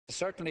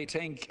certainly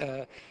think,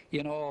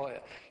 you're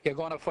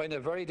going to find a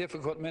very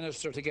difficult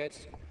minister to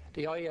get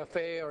the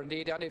IFA or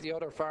indeed any of the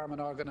other farming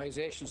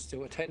organisations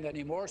to attend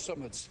any more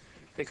summits,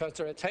 because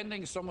they're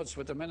attending summits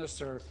with the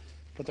minister,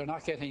 but they're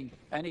not getting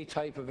any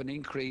type of an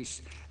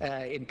increase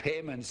in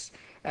payments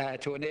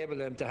to enable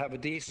them to have a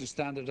decent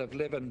standard of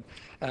living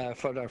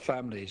for their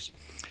families.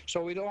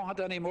 So we don't want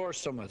any more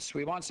summits.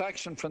 We want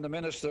action from the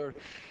minister,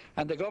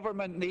 and the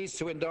government needs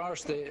to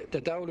endorse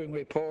the Dowling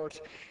report,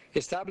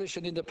 establish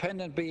an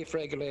independent beef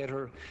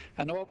regulator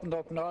and open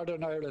up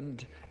Northern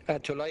Ireland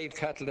to live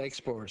cattle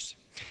exports.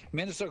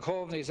 Minister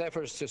Coveney's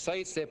efforts to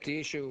sidestep the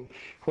issue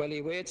while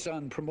he waits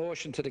on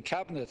promotion to the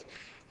Cabinet,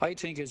 I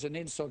think, is an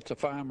insult to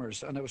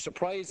farmers, and I was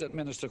surprised that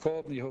Minister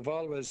Coveney, who have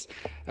always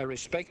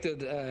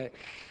respected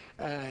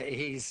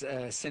his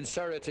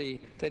sincerity,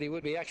 that he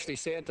would be actually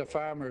saying to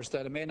farmers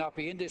that I may not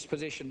be in this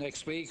position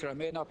next week or I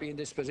may not be in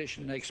this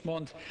position next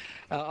month.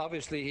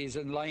 Obviously he's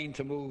in line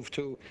to move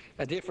to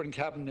a different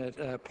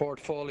cabinet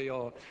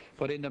portfolio,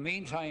 but in the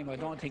meantime I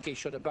don't think he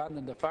should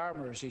abandon the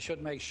farmers. He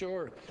should make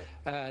sure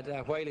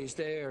that while he's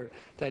there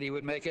that he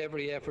would make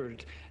every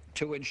effort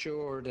to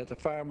ensure that the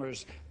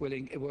farmers will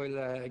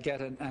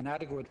get an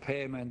adequate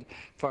payment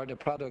for the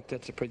product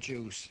that they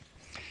produce.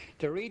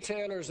 The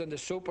retailers and the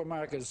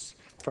supermarkets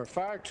for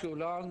far too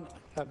long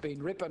have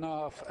been ripping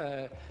off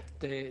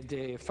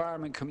the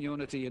farming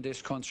community in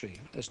this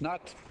country. It's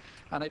not,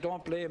 and I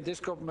don't blame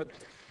this government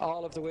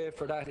all of the way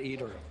for that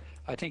either.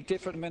 I think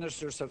different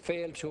ministers have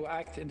failed to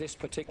act in this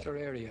particular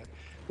area.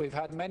 We've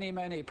had many,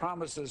 many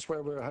promises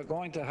where we're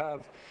going to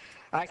have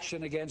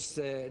action against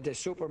the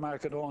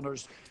supermarket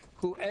owners,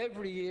 who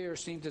every year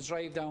seem to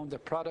drive down the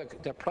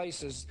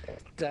prices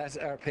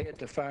that are paid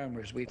to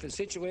farmers. We have a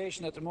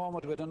situation at the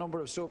moment with a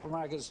number of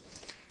supermarkets,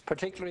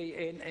 particularly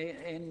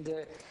in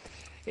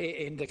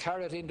the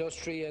carrot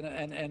industry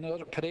and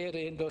other potato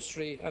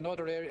industry and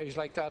other areas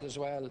like that as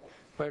well,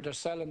 where they're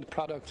selling the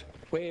product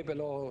way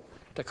below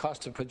the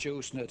cost of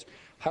producing it.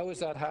 How is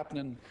that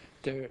happening?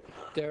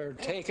 They're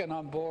taking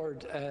on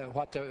board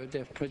what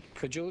the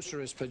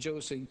producer is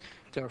producing,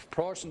 they're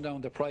forcing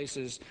down the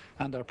prices,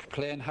 and they're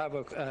playing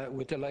havoc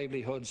with the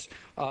livelihoods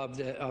of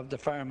the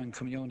farming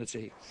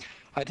community.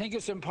 I think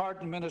it's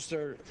important,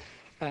 Minister,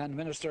 and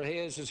Minister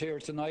Hayes is here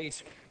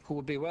tonight, who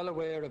will be well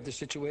aware of the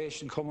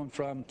situation coming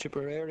from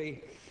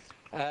Tipperary,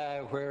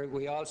 where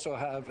we also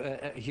have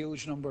a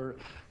huge number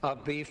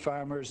of beef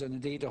farmers and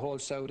indeed the whole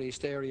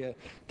southeast area,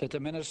 that the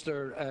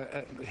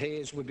Minister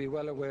Hayes would be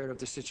well aware of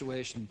the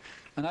situation.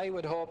 And I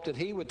would hope that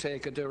he would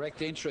take a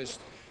direct interest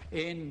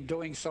in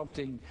doing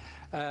something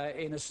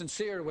in a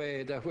sincere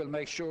way that will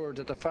make sure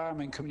that the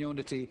farming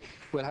community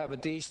will have a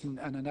decent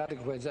and an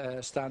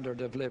adequate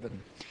standard of living.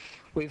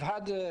 We've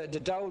had the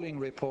Dowling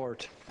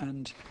report,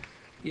 and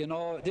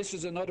this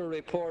is another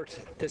report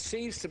that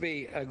seems to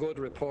be a good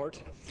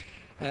report.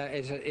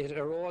 It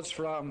arose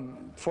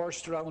from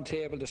first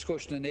roundtable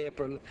discussion in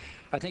April.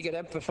 I think it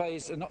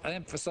emphasised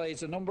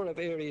a number of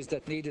areas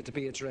that needed to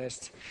be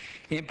addressed.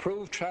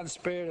 Improved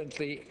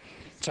transparency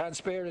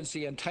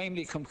and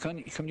timely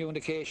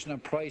communication on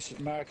price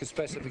and market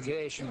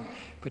specification,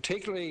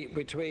 particularly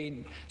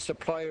between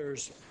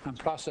suppliers and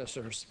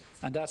processors,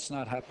 and that's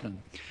not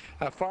happening.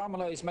 A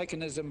formalised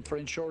mechanism for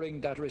ensuring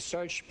that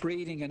research,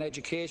 breeding and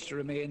education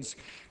remains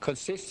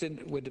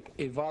consistent with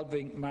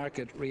evolving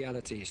market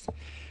realities.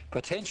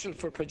 Potential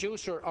for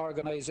producer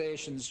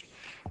organisations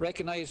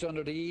recognised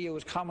under the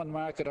EU's Common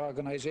Market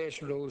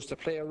Organisation rules to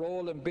play a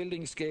role in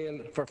building scale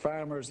for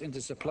farmers in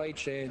the supply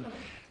chain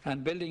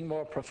and building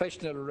more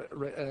professional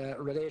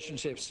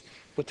relationships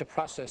with the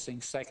processing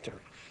sector.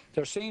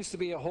 There seems to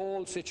be a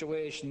whole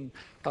situation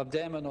of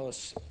them and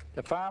us.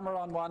 The farmer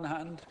on one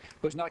hand,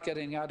 who is not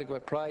getting an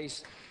adequate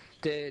price,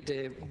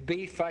 the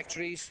beef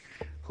factories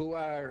who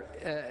are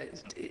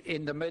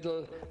in the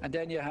middle, and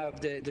then you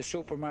have the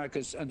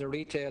supermarkets and the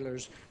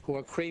retailers who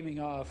are creaming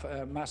off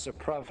massive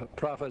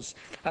profits.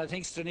 I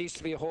think there needs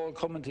to be a whole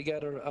coming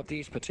together of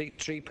these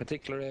three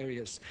particular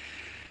areas.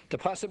 The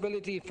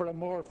possibility for a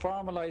more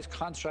formalised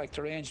contract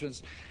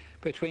arrangements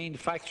between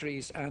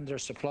factories and their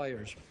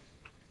suppliers.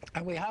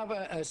 And we have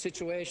a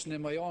situation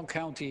in my own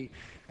county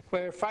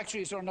where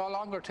factories are no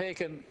longer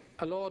taking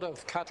a load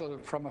of cattle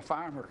from a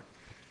farmer.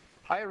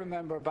 I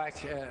remember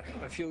back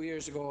a few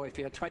years ago, if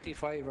you had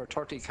 25 or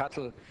 30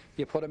 cattle,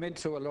 you put them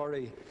into a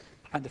lorry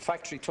and the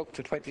factory took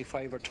to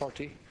 25 or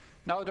 30.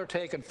 Now they're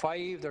taking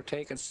 5, they're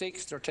taking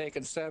 6, they're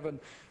taking 7.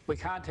 We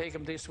can't take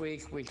them this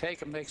week, we'll take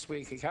them next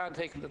week. We can't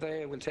take them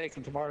today, we'll take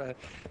them tomorrow.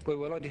 We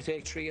will only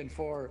take 3 and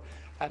 4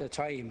 at a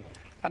time.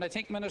 And I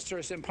think, Minister,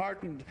 it's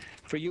important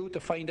for you to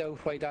find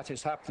out why that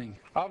is happening.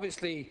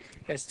 Obviously,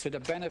 it's to the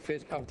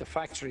benefit of the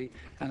factory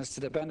and it's to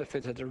the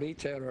benefit of the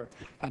retailer,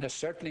 and it's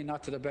certainly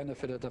not to the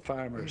benefit of the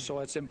farmers. So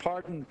it's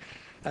important,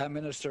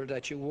 Minister,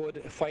 that you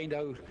would find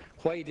out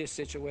why this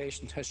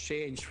situation has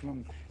changed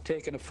from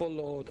taking a full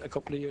load a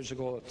couple of years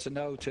ago to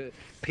now to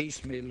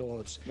piecemeal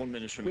loads.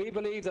 We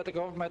believe that the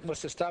government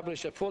must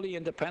establish a fully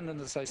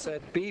independent, as I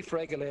said, beef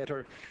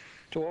regulator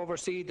to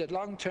oversee the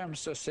long-term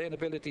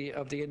sustainability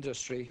of the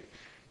industry.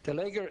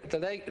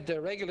 The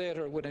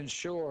regulator would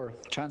ensure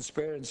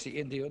transparency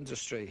in the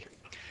industry.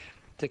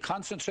 The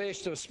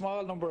concentration of a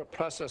small number of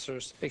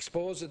processors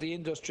exposes the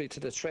industry to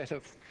the threat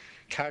of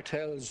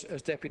cartels,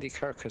 as Deputy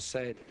Kirk has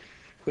said,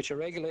 which a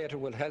regulator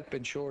will help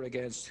ensure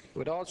against. It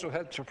would also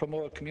help to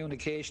promote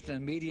communication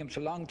and medium to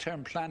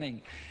long-term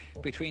planning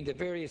between the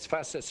various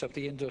facets of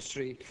the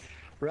industry,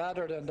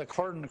 rather than the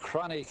current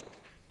chronic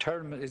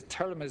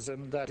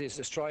termism that is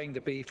destroying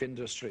the beef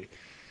industry.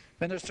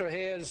 Minister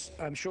Hayes,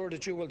 I'm sure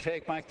that you will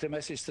take back the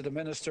message to the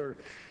Minister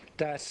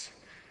that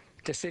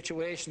the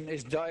situation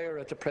is dire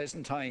at the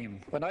present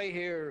time. When I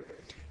hear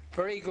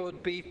very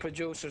good beef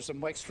producers in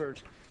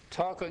Wexford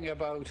talking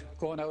about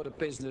going out of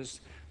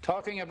business,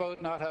 talking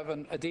about not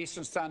having a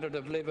decent standard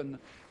of living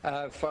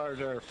for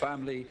their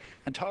family,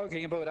 and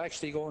talking about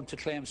actually going to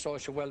claim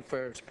social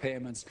welfare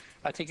payments,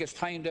 I think it's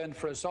time then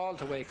for us all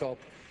to wake up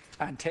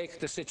and take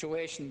the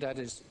situation that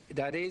is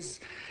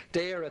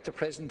there at the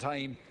present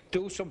time,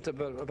 do something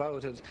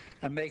about it,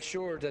 and make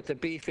sure that the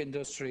beef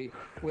industry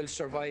will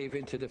survive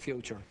into the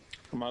future.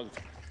 Now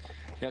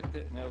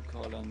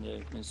call on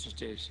the Minister of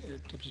State.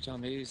 Deputy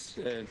Tom Hayes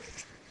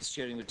is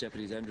chairing with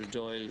Deputies Andrew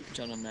Doyle,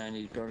 John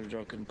O'Mahony, Bernard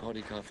Durkin,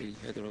 Paddy Coffey,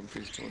 Heather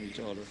Humphreys, Tony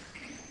Dollar,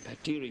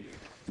 Pat Deary.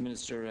 The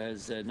Minister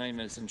has 9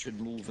 minutes and should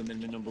move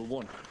amendment number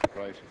 1.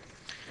 Right.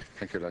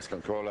 Thank you, Last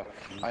Controller.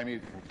 I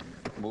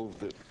move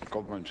the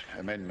government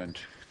amendment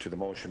to the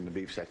motion, the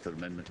beef sector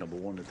amendment number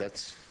 1, if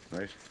that's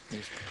right.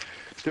 Yes.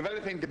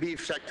 Developing the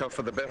beef sector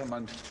for the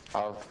betterment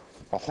of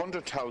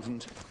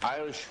 100,000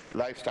 Irish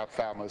livestock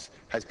farmers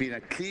has been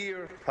a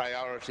clear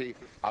priority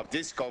of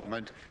this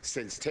government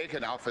since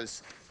taking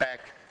office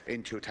back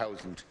in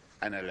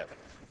 2011.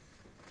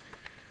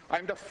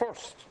 I'm the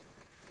first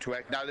to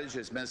acknowledge,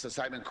 as Minister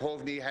Simon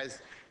Coveney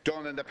has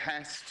done in the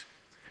past,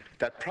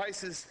 that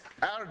prices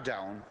are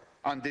down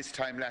on this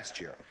time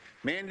last year,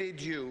 mainly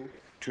due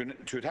to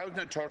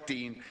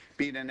 2013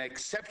 being an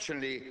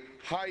exceptionally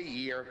high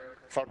year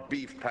for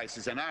beef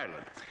prices in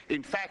Ireland.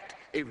 In fact,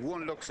 if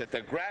one looks at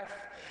the graph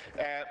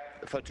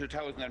for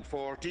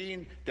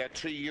 2014, they're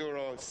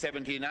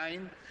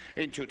 €3.79.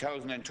 In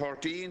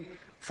 2013,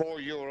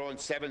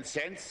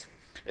 €4.07.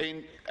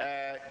 In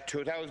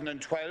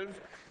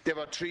 2012, they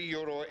were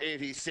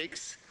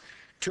 €3.86.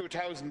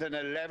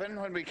 2011,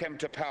 when we came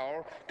to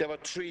power, they were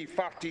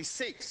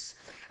 €3.46.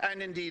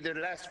 And indeed, the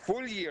last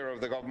full year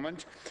of the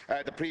government,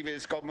 the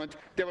previous government,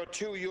 they were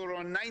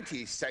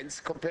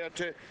 €2.90 compared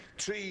to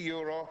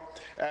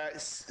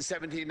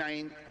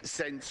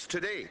 €3.79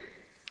 today.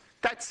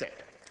 That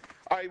said,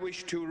 I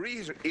wish to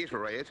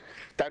reiterate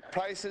that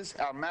prices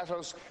are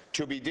matters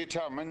to be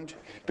determined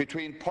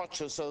between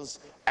purchasers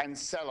and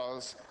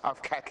sellers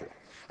of cattle,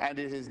 and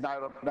it is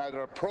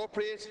neither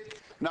appropriate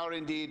nor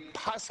indeed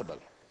possible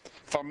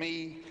for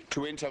me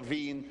to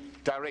intervene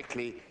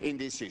directly in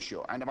this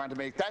issue. And I want to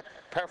make that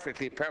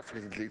perfectly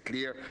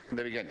clear from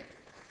the beginning.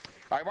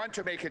 I want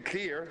to make it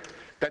clear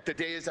that the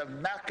days of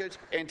market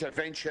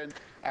intervention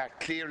are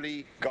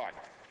clearly gone.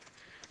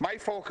 My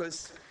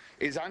focus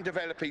is on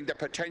developing the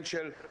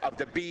potential of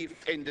the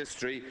beef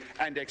industry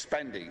and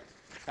expanding.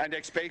 And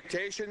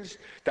expectations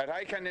that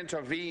I can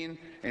intervene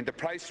in the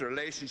price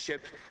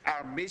relationship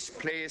are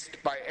misplaced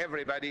by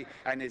everybody,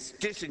 and it's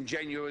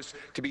disingenuous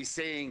to be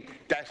saying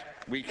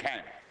that we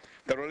can.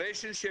 The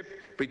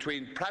relationship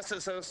between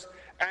processors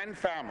and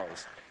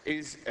farmers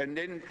is an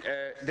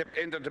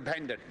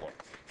interdependent one.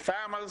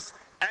 Farmers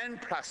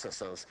and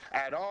processors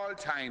at all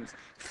times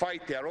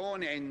fight their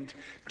own end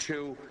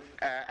to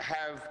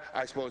have,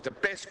 I suppose, the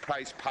best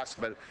price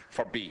possible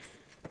for beef.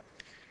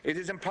 It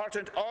is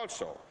important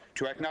also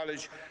to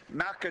acknowledge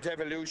market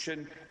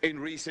evolution in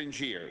recent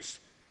years.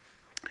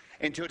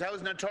 In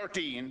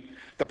 2013,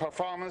 the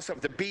performance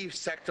of the beef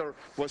sector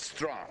was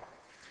strong,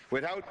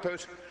 with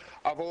output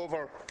of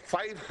over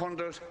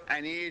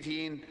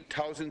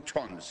 518,000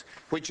 tonnes,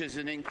 which is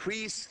an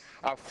increase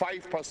of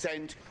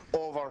 5%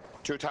 over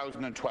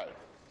 2012.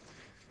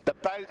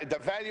 The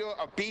value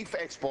of beef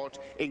export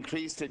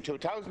increased in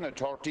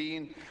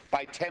 2013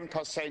 by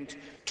 10%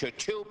 to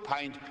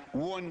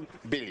 €2.1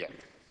 billion.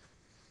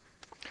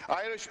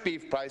 Irish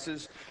beef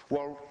prices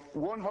were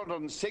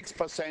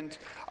 106%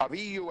 of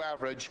EU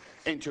average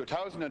in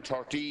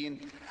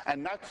 2013,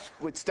 and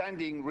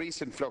notwithstanding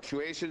recent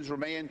fluctuations,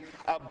 remain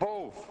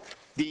above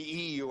the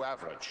EU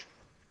average.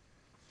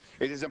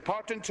 It is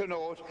important to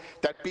note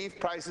that beef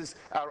prices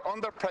are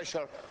under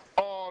pressure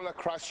all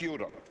across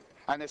Europe,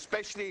 and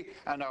especially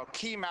in our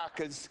key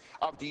markets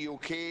of the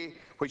UK,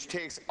 which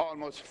takes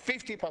almost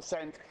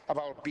 50% of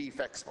our beef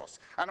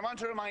exports. And I want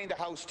to remind the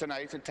House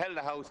tonight and tell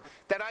the House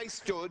that I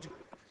stood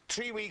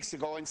 3 weeks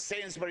ago in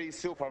Sainsbury's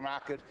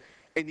supermarket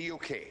in the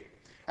UK,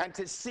 and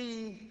to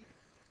see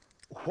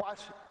what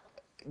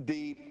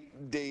the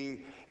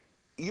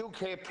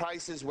UK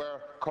prices were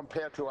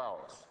compared to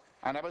ours.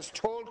 And I was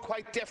told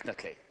quite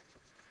definitely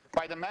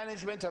by the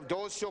management of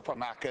those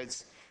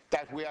supermarkets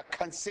that we are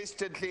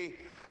consistently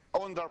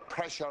under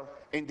pressure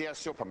in their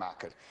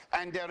supermarket.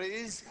 And there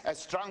is a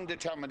strong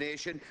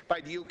determination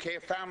by the UK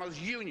Farmers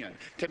Union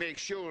to make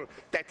sure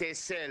that they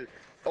sell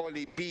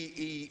only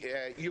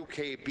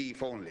UK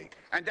beef only.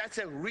 And that's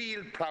a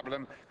real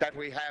problem that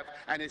we have,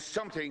 and it's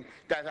something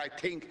that I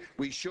think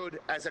we should,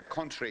 as a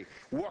country,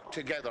 work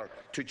together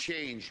to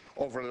change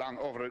over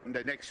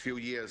the next few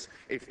years,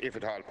 if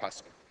at all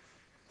possible.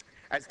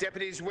 As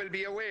deputies will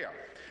be aware,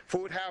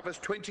 Food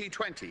Harvest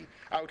 2020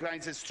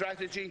 outlines a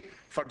strategy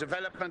for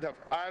development of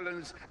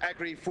Ireland's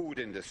agri-food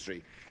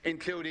industry,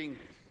 including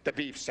the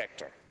beef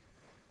sector.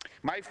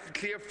 My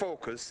clear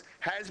focus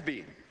has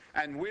been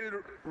and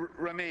will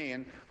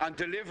remain on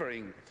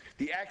delivering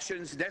the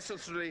actions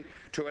necessary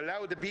to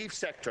allow the beef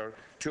sector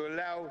to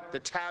allow the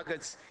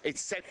targets it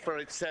set for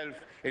itself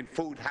in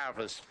Food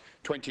Harvest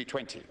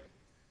 2020.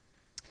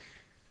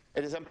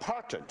 It is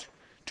important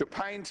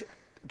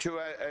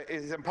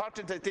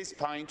at this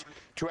point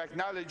to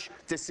acknowledge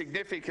the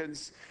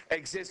significance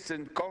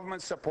existing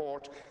government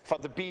support for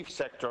the beef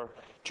sector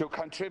to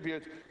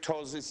contribute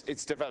towards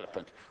its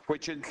development,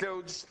 which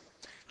includes,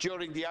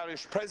 during the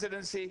Irish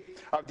presidency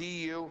of the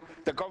EU,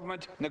 the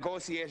government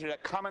negotiated a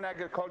common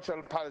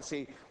agricultural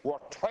policy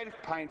worth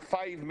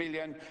 €12.5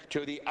 million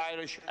to the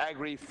Irish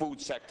agri-food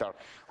sector,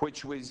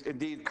 which was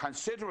indeed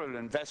considerable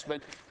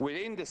investment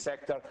within the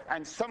sector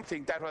and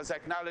something that was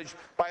acknowledged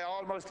by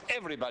almost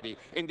everybody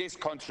in this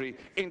country,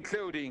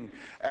 including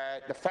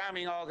the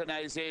farming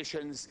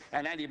organisations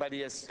and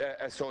anybody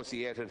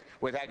associated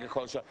with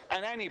agriculture,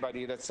 and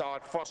anybody that saw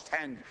at first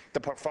hand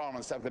the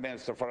performance of the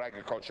Minister for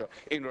Agriculture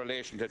in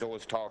relation to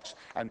those talks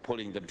and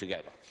pulling them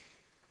together.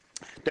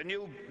 The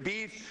new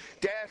beef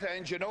data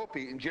and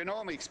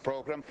genomics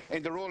programme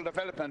in the Rural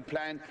Development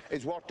Plan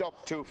is worth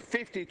up to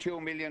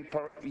 €52 million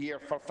per year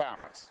for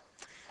farmers.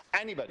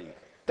 Anybody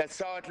that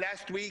saw it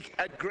last week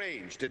at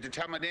Grange, the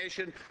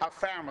determination of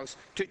farmers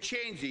to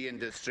change the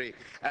industry,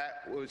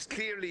 was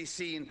clearly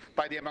seen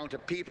by the amount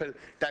of people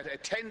that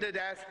attended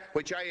that,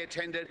 which I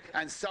attended,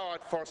 and saw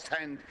at first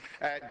hand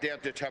their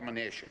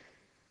determination.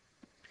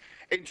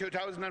 In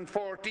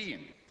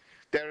 2014,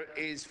 there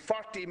is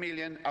 €40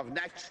 million of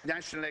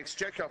National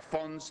Exchequer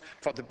funds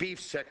for the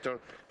beef sector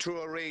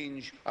through a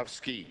range of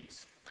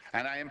schemes.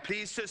 And I am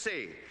pleased to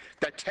say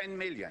that €10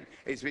 million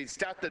is being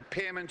started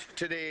payment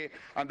today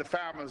on the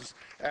farmers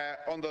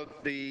under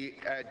the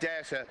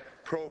data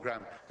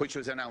programme, which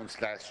was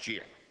announced last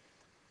year.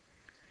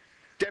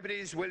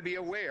 Deputies will be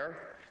aware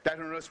that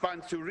in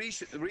response to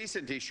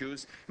recent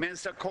issues,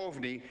 Minister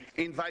Coveney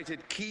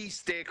invited key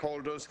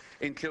stakeholders,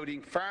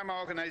 including farm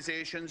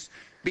organisations,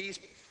 beef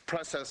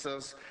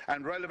processors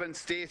and relevant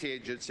state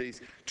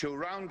agencies, to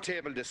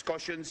round-table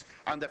discussions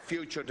on the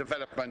future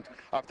development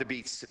of the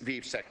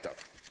beef sector.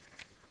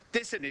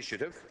 This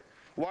initiative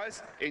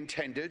was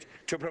intended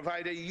to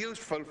provide a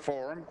useful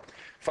forum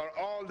for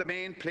all the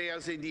main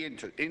players in the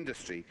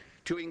industry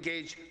to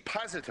engage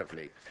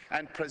positively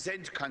and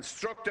present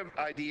constructive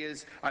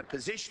ideas on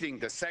positioning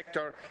the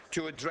sector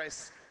to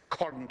address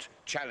current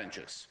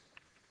challenges.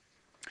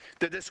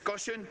 The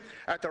discussion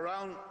at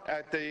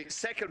the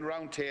second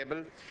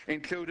roundtable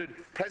included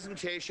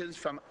presentations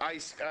from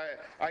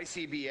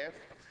ICBF,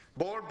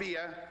 Bord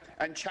Bia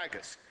and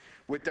Teagasc,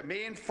 with the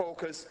main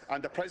focus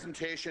on the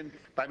presentation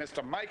by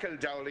Mr. Michael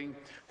Dowling,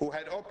 who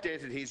had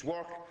updated his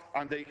work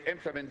on the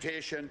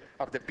implementation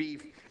of the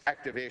Beef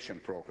Activation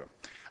Programme.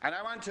 And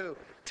I want to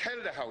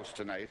tell the House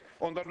tonight,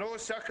 under no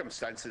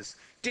circumstances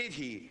did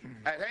he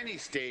at any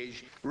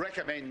stage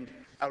recommend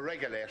a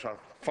regulator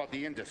for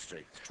the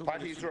industry.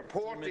 What his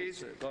report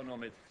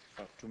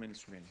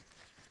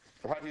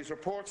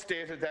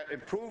stated that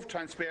improved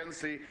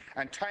transparency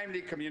and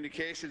timely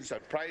communications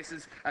of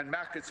prices and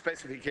market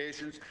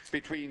specifications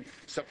between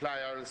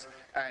suppliers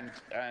and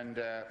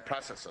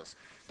processors.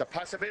 The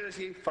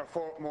possibility for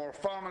more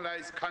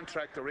formalised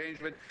contract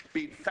arrangement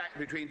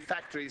between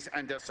factories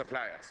and their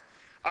suppliers.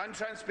 On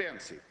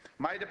transparency,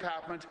 my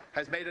department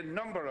has made a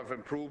number of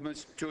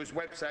improvements to its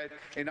website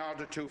in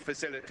order to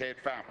facilitate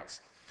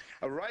farmers.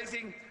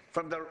 Arising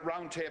from the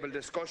roundtable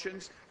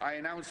discussions, I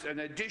announced an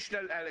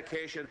additional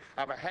allocation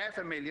of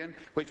 €500,000,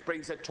 which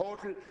brings the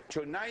total to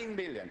 €9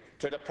 million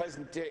to the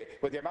present day,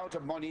 with the amount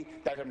of money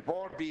that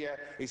Bord Bia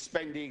is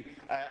spending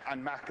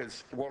on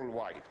markets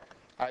worldwide.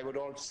 I would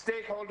urge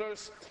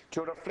stakeholders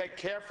to reflect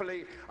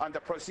carefully on the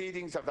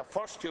proceedings of the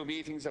first two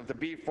meetings of the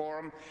Beef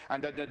Forum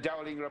and the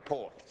Dowling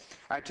report,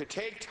 and to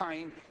take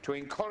time to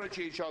encourage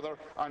each other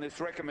on its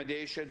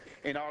recommendation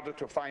in order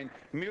to find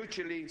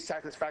mutually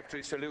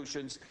satisfactory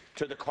solutions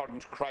to the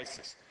current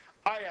crisis.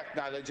 I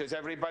acknowledge, as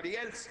everybody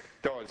else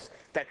does,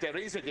 that there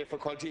is a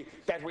difficulty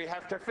that we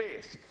have to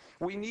face.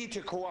 We need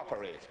to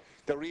cooperate.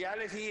 The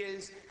reality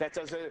is that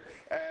there's a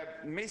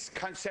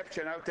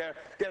misconception out there.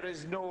 There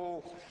is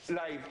no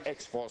live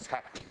exports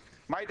happening.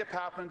 My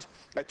department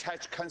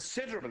attached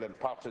considerable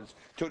importance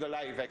to the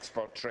live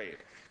export trade.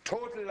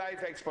 Total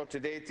live export to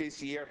date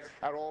this year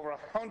are over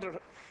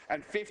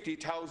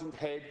 150,000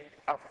 head,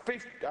 of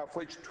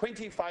which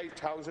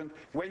 25,000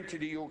 went to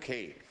the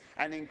UK,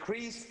 an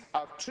increase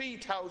of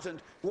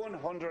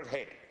 3,100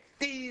 head.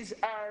 These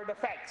are the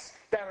facts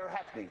that are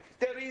happening.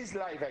 There is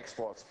live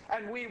exports,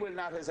 and we will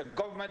not, as a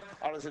government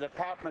or as a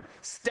department,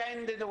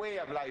 stand in the way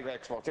of live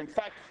exports. In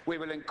fact, we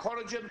will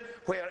encourage them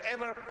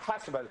wherever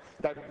possible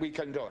that we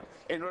can do.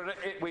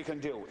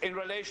 In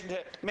relation to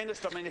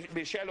Minister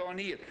Michelle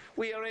O'Neill,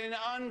 we are in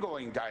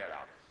ongoing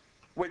dialogue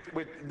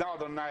with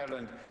Northern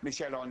Ireland,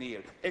 Michelle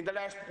O'Neill. In the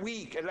last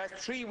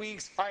 3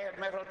 weeks, I have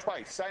met her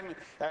twice.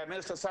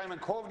 Minister Simon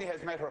Coveney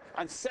has met her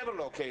on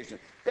several occasions.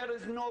 There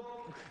is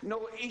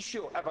no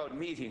issue about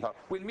meeting her.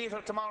 We'll meet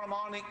her tomorrow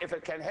morning if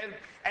it can help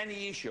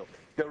any issue.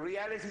 The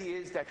reality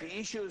is that the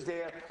issues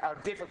there are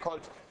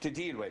difficult to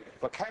deal with.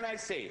 But can I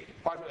say,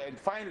 and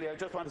finally, I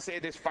just want to say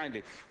this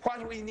finally,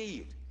 what we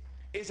need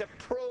is a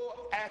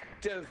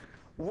proactive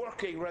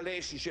working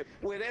relationship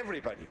with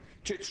everybody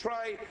to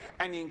try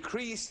and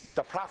increase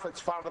the profits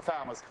for the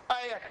farmers.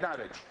 I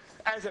acknowledge,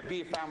 as a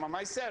beef farmer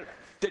myself,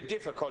 the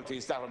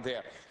difficulties that are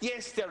there.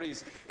 Yes, there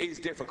is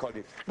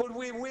difficulty, but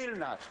we will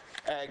not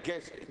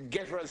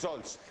get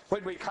results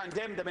when we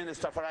condemn the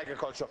Minister for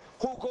Agriculture,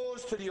 who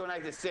goes to the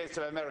United States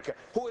of America,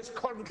 who is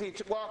currently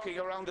walking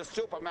around the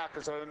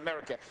supermarkets of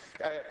America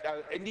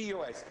in the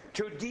US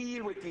to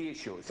deal with the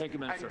issues. Thank you,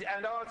 Minister.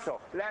 And also,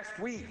 last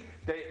week,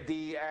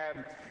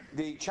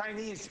 the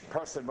Chinese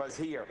person was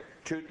here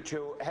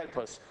to help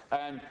us,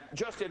 and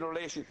just in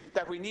relation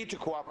that we need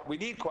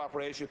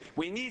cooperation,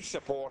 we need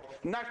support,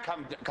 not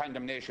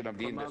condemnation of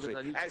the industry.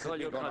 As call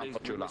your colleagues,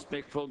 for too we long. must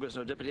make progress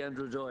now. Deputy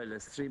Andrew Doyle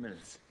has 3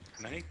 minutes.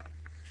 Many?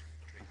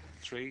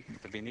 3,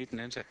 they'll be eaten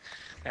into.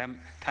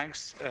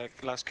 Thanks,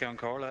 Lascian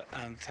Corla,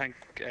 and thank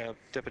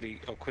Deputy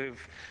O'Quiv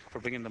for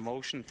bringing the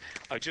motion.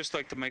 I'd just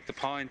like to make the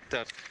point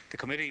that the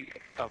Committee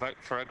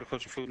for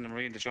Agriculture, Food and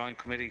Marine, the Joint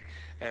Committee,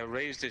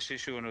 raised this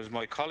issue, and it was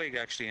my colleague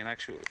actually,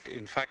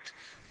 in fact,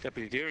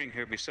 Deputy Deering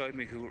here beside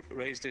me, who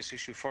raised this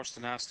issue first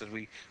and asked that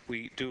we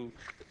do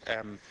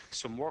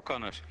some work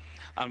on it.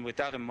 And with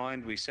that in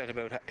mind, we set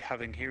about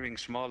having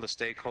hearings from all the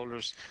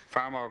stakeholders,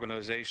 farm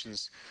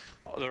organisations,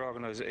 other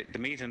organisations, the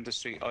meat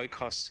industry,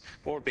 ICOS,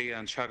 Board B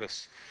and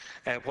Chagas.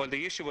 While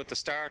the issue at the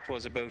start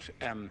was about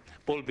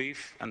bull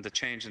beef and the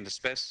change in the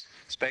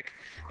spec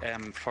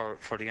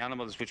for the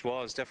animals, which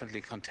was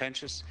definitely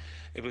contentious,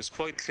 it was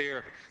quite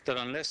clear that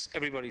unless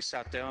everybody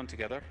sat down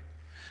together,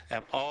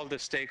 all the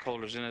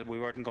stakeholders in it, we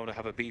weren't going to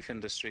have a beef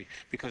industry,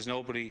 because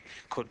nobody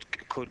could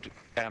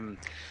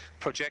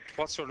project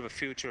what sort of a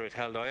future it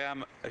held. I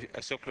am a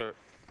suckler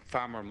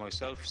farmer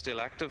myself, still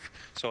active,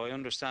 so I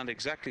understand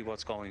exactly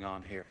what's going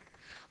on here.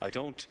 I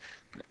don't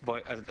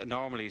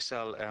normally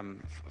sell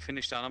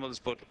finished animals,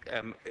 but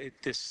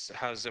this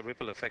has a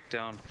ripple effect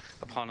down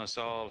upon us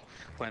all.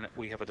 When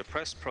we have a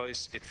depressed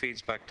price, it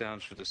feeds back down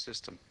through the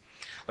system.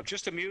 I'm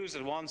just amused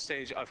at one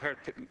stage, I've heard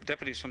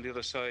deputies from the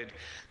other side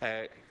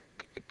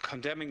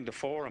condemning the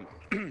forum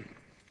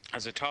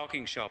as a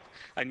talking shop,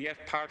 and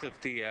yet part of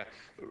the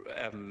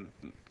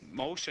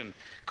motion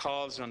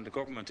calls on the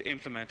government to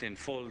implement in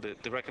full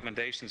the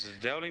recommendations of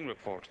the Dowling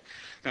report.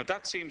 Now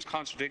that seems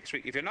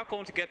contradictory. If you're not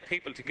going to get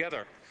people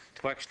together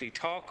to actually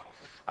talk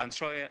and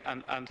try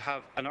and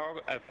have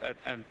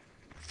a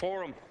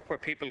forum where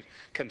people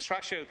can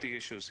thrash out the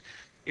issues,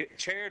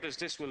 chaired as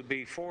this will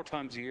be 4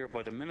 times a year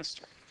by the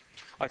Minister,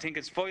 I think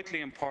it's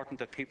vitally important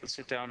that people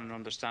sit down and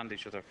understand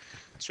each other.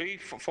 3,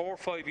 4,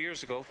 5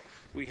 years ago,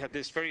 we had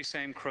this very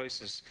same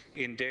crisis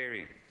in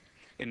dairy,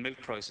 in milk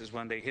prices,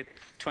 when they hit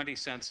 20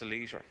 cents a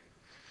litre.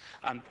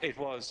 And it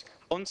was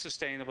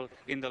unsustainable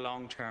in the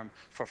long term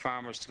for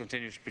farmers to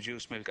continue to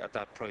produce milk at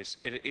that price.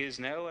 It is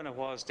now, and it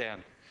was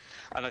then.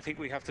 And I think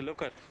we have to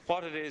look at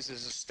what it is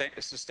as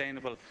a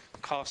sustainable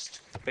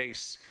cost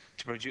base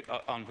to produce,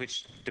 on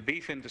which the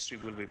beef industry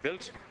will be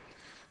built.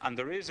 And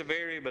there is a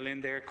variable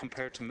in there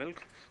compared to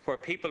milk, where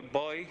people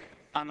buy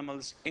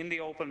animals in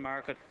the open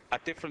market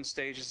at different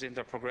stages in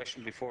their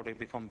progression before they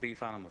become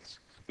beef animals,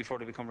 before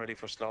they become ready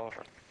for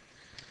slaughter.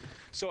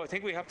 So I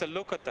think we have to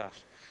look at that,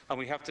 and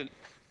we have to.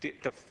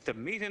 The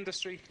meat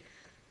industry,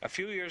 a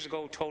few years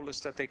ago, told us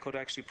that they could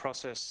actually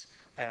process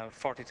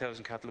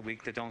 40,000 cattle a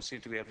week. They don't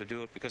seem to be able to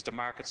do it because the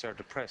markets are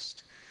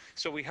depressed.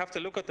 So we have to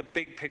look at the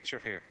big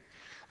picture here.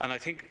 And I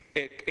think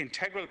an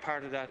integral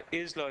part of that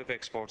is live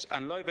exports,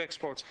 and live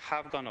exports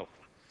have gone up.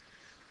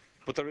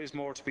 But there is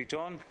more to be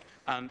done,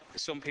 and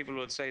some people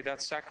would say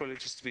that's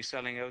sacrilegious to be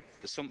selling out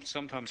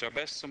sometimes our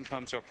best,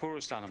 sometimes our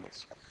poorest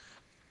animals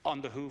on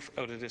the hoof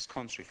out of this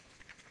country.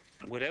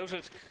 Without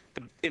it,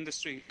 the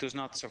industry does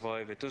not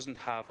survive. It doesn't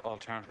have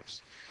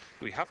alternatives.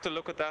 We have to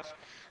look at that.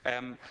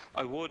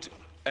 I would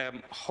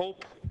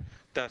hope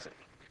that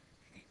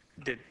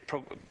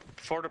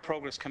further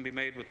progress can be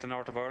made with the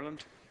North of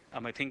Ireland.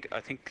 I think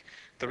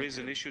there is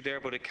an issue there,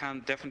 but it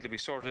can definitely be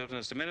sorted out. And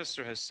as the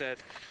Minister has said,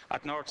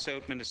 at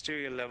North-South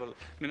ministerial level,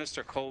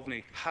 Minister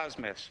Coveney has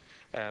met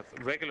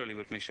regularly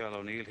with Michelle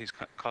O'Neill, his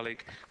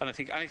colleague, and I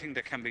think anything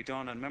that can be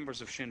done, and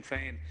members of Sinn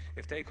Féin,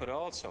 if they could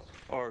also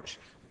urge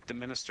the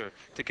Minister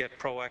to get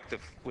proactive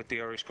with the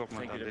Irish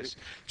government on this.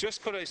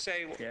 Just could I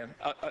say, Yeah.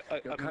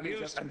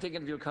 I'm thinking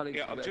of your colleagues.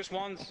 Yeah, just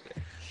one.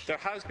 There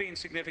has been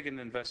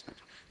significant investment.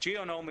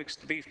 Geonomics,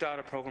 the beef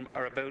data programme,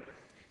 are about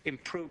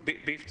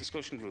beef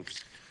discussion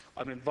groups.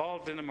 I'm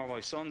involved in them, or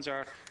my sons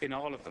are, in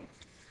all of them.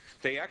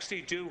 They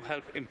actually do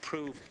help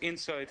improve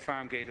inside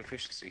farm gate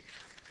efficiency.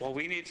 What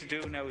we need to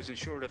do now is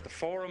ensure that the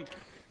forum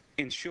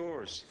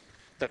ensures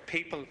that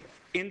people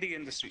in the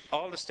industry,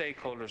 all the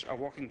stakeholders, are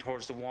working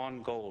towards the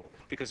one goal.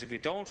 Because if you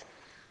don't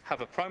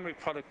have a primary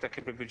product that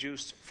can be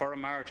produced for a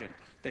margin,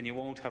 then you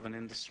won't have an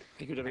industry.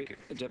 Thank you,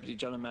 Deputy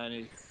John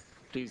O'Mahony.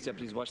 Please,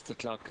 deputies, watch the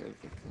clock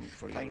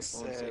for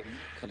Thanks, your own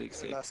colleagues'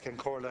 sake. Laskin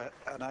Corla,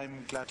 and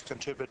I'm glad to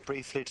contribute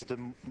briefly to the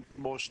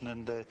motion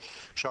in the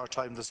short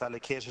time that's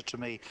allocated to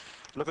me.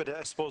 Look at it,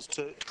 I suppose,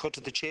 to cut to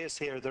the chase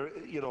here,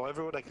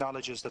 everyone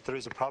acknowledges that there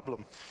is a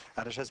problem,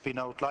 and it has been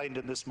outlined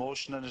in this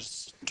motion, and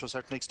it's to a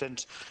certain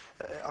extent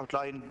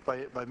outlined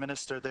by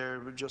Minister there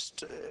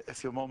just a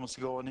few moments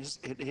ago in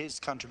his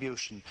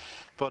contribution.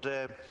 But,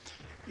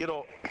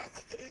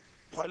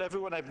 while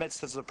everyone admits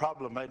there's a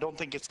problem, I don't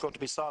think it's going to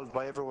be solved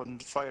by everyone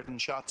firing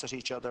shots at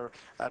each other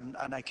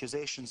and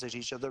accusations at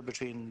each other,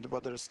 between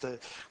whether it's the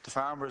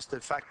farmers, the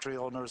factory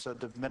owners, or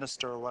the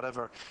minister, or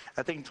whatever.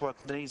 I think what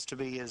needs to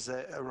be is,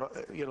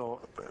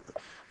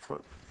 for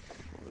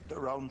the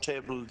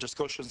roundtable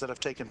discussions that have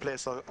taken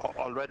place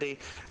already,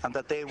 and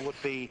that they would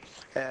be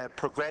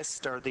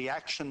progressed, or the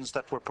actions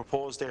that were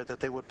proposed there, that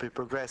they would be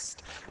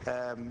progressed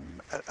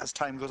as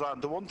time goes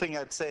on. The one thing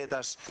I'd say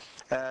that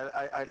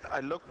I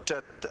looked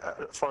at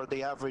for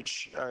the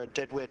average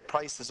deadweight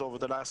prices over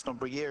the last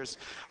number of years.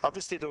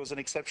 Obviously there was an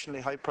exceptionally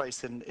high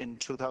price in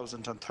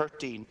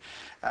 2013,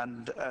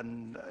 and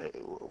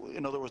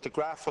in other words the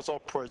graph was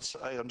upwards,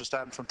 I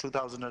understand, from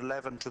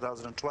 2011,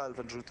 2012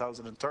 and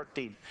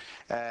 2013,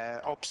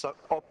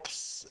 up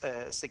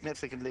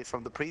significantly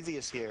from the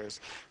previous years,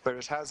 where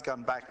it has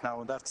gone back now,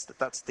 and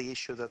that's the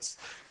issue that's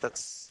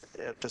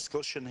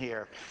discussion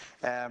here.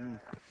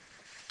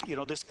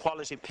 This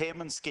quality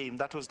payment scheme,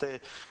 that was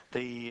the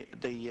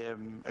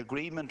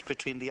agreement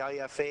between the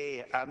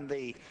IFA and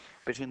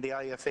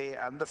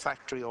the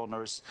factory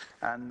owners,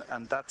 and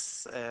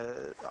that's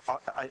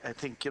I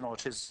think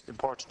it is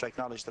important to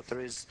acknowledge that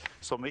there is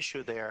some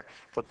issue there,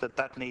 but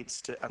that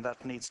needs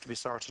to be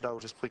sorted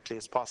out as quickly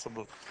as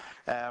possible.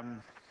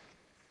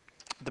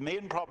 The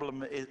main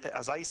problem,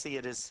 as I see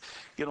it, is,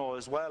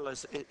 as well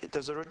as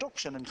there's a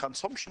reduction in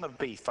consumption of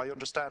beef. I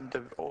understand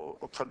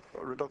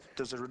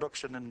there's a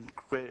reduction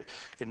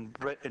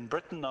in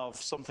Britain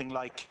of something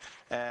like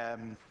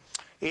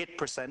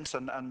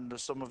 8%, and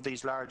some of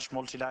these large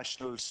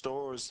multinational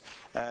stores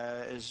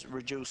is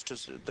reduced.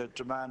 The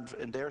demand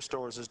in their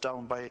stores is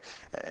down by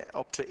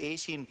up to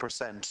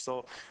 18%.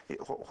 So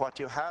what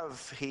you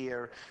have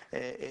here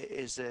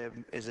is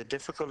a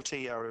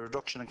difficulty, or a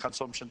reduction in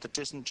consumption, that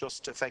isn't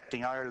just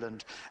affecting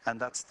Ireland, and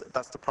that's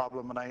the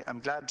problem. And I'm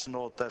glad to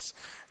note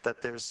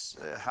that there's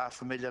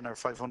 500,000 or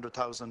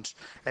 500,000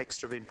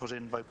 extra being put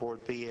in by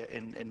Board B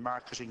in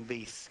marketing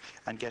beef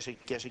and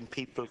getting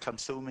people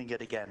consuming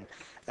it again.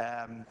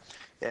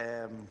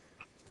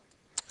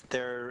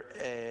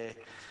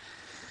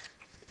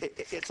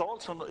 It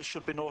also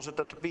should be noted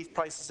that the beef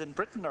prices in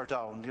Britain are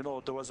down.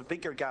 There was a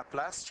bigger gap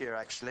last year,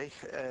 actually.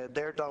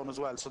 They're down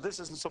as well. So this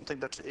isn't something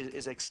that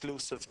is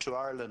exclusive to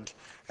Ireland.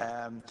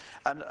 And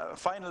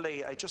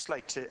finally, I just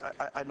like to,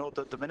 I know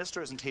that the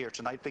Minister isn't here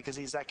tonight because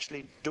he's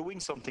actually doing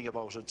something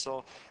about it.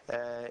 So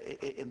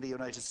in the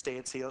United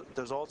States,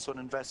 there's also an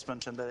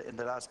investment in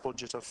the last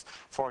budget of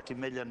 40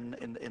 million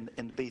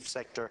in the beef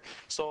sector.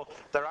 So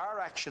there are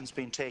actions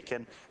being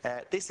taken.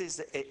 This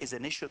is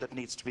an issue that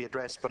needs to be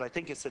addressed, but I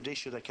think it's an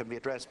issue that can be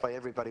addressed by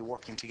everybody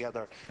working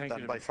together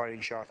than by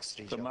firing shots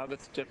at each other.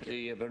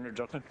 Deputy Bernard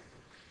Drucken.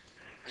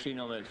 In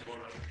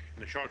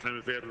the short time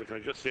available, can I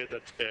just say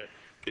that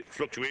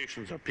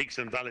fluctuations or peaks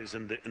and valleys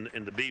in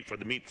the beef or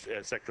the meat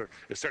sector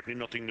is certainly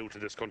nothing new to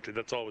this country.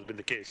 That's always been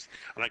the case.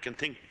 And I can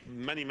think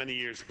many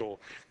years ago,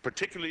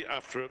 particularly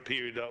after a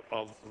period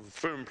of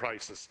firm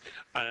prices,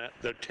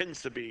 there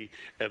tends to be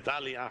a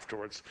valley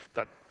afterwards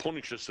that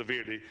punishes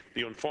severely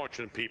the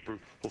unfortunate people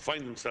who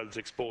find themselves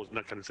exposed in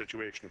that kind of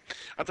situation.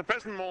 At the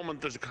present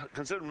moment, there's a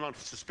considerable amount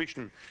of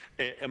suspicion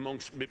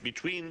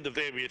between the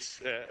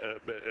various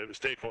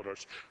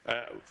stakeholders.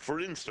 For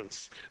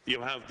instance,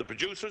 you have the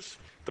producers,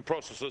 the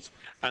processors,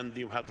 and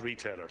you have the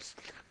retailers.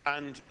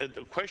 And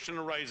the question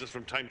arises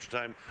from time to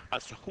time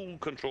as to who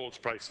controls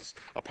prices.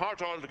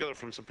 Apart altogether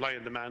from supply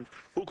and demand,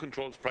 who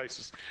controls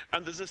prices?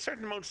 And there's a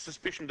certain amount of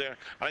suspicion there,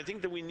 and I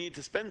think that we need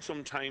to spend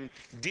some time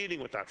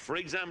dealing with that. For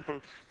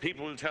example,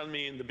 people will tell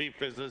me in the beef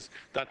business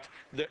that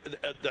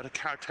a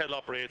cartel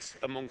operates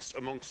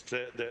amongst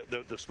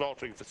the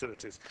slaughtering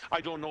facilities. I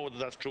don't know whether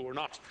that's true or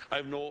not. I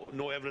have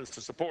no evidence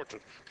to support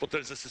it, but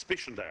there's a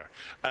suspicion there.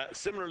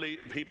 Similarly,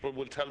 people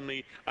will tell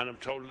me, and I'm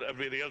told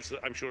everybody else,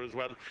 I'm sure as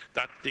well,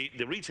 that the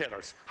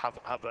retailers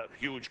have a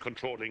huge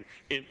controlling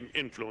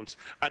influence.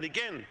 And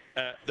again,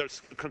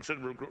 there's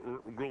considerable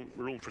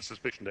room for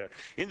suspicion there.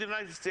 In the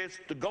United States,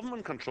 the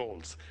government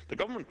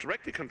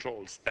directly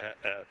controls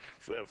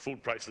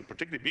food prices,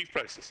 particularly beef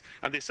prices,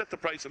 and they set the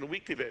price on a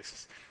weekly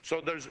basis.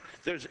 So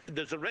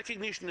there's a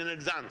recognition in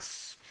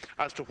advance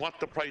as to what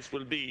the price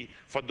will be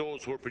for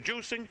those who are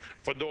producing,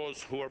 for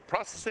those who are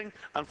processing,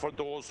 and for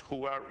those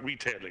who are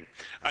retailing.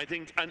 I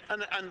think,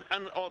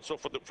 and also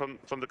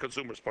from the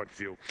consumer's point of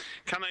view.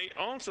 Can I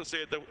also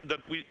say that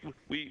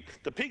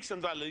the peaks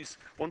and valleys,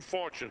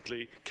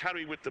 unfortunately,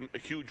 carry with them a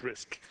huge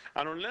risk.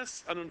 And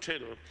unless and until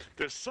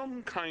there's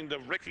some kind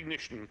of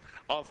recognition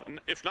of,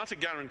 if not a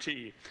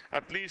guarantee,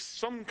 at least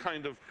some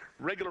kind of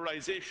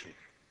regularization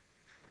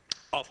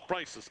of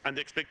prices and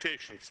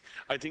expectations,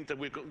 I think that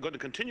we're going to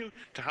continue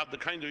to have the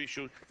kind of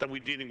issue that we're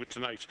dealing with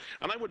tonight.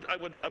 And I would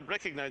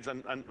recognise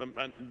and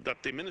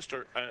that the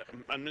Minister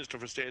and Minister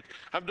for State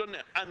have done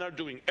and are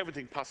doing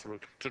everything possible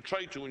to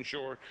try to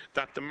ensure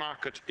that the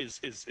market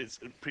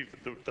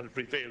that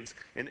prevails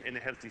in a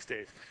healthy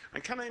state.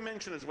 And can I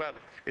mention as well,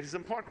 it is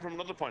important from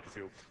another point of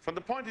view. From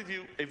the point of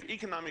view of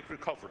economic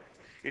recovery,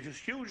 it is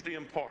hugely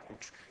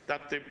important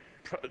that the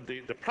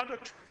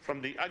product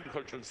from the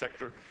agricultural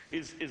sector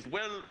is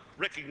well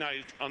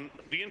recognised on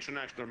the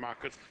international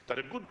markets, that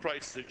a good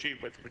price is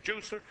achieved by the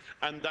producer,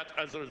 and that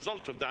as a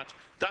result of that,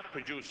 that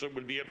producer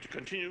will be able to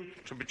continue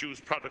to produce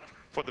product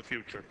for the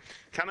future.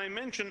 Can I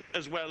mention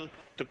as well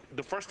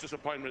the first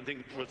disappointment, I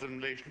think, was in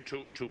relation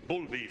to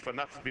bull beef, and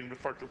that's been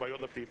referred to by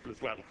other people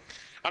as well.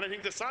 And I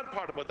think the sad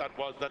part about that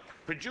was that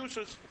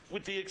producers,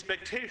 with the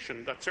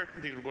expectation that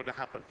certain things were going to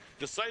happen,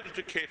 decided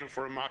to cater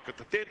for a market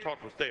that they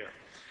thought was there,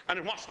 and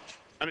it wasn't.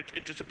 And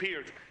it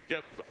disappeared,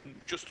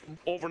 just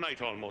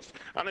overnight almost.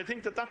 And I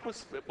think that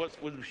was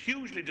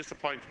hugely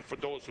disappointing for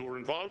those who were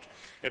involved.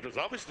 It was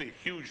obviously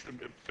a huge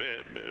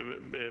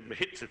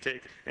hit to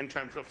take in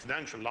terms of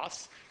financial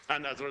loss.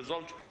 And as a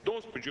result,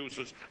 those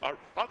producers are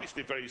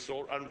obviously very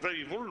sore and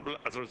very vulnerable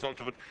as a result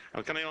of it.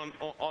 And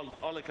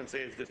all I can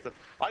say is this, that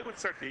I would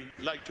certainly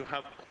like to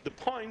have the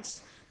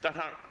points that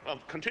are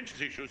of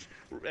contentious issues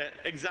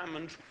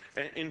examined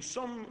in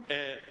some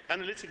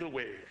analytical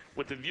way,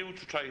 with a view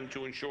to trying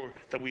to ensure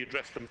that we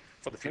address them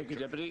for the future. Thank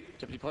you, Deputy.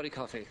 Deputy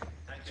Potty-Coffey.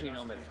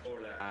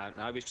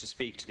 I wish to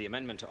speak to the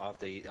amendment of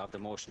the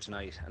motion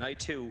tonight, and I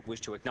too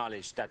wish to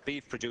acknowledge that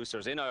beef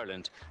producers in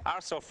Ireland are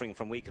suffering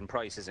from weakened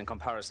prices in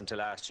comparison to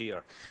last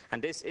year,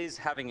 and this is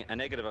having a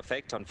negative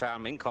effect on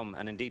farm income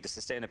and indeed the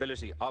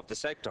sustainability of the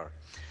sector.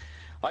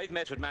 I've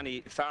met with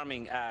many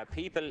farming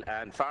people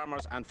and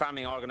farmers and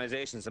farming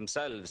organisations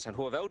themselves, and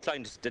who have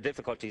outlined the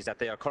difficulties that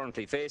they are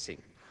currently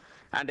facing.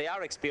 And they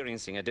are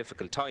experiencing a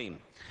difficult time.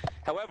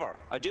 However,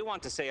 I do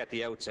want to say at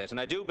the outset,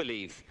 and I do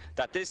believe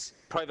that this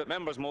private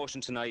member's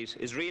motion tonight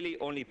is really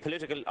only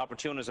political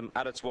opportunism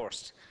at its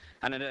worst,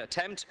 and an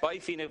attempt by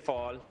Fianna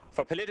Fáil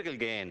for political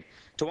gain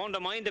to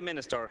undermine the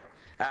Minister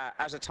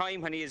at a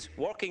time when he is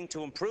working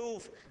to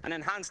improve and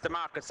enhance the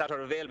markets that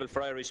are available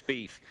for Irish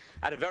beef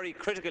at a very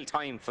critical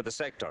time for the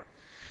sector.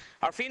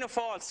 Are Fianna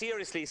Fáil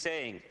seriously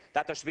saying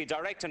that there should be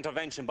direct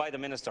intervention by the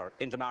Minister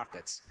into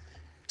markets,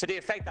 to the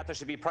effect that there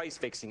should be price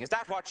fixing? Is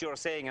that what you're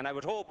saying? And I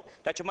would hope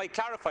that you might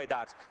clarify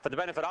that for the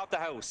benefit of the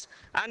House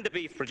and the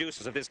beef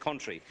producers of this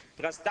country,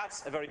 because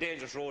that's a very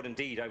dangerous road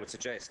indeed, I would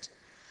suggest.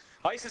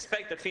 I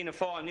suspect that Fianna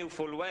Fáil knew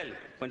full well,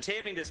 when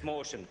tabling this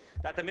motion,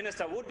 that the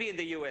Minister would be in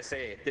the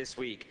USA this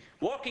week,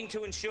 working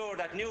to ensure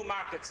that new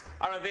markets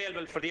are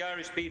available for the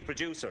Irish beef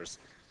producers.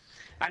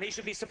 And he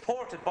should be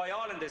supported by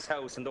all in this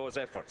House in those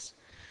efforts.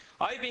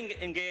 I've been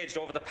engaged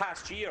over the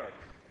past year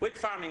with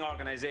farming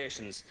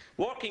organisations,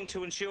 working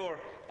to ensure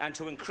and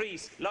to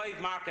increase live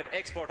market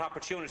export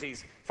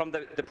opportunities from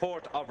the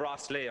port of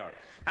Rosslare.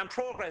 And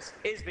progress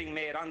is being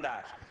made on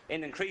that,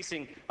 in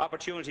increasing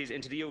opportunities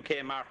into the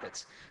UK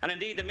markets. And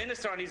indeed, the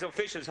Minister and his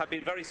officials have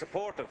been very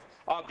supportive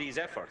of these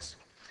efforts.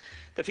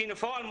 The Fianna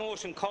Fáil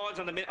motion calls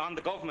on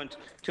the Government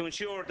to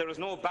ensure there is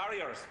no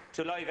barriers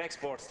to live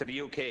exports to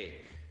the UK.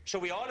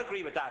 Should we all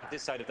agree with that at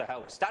this side of the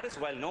House? That is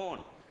well known,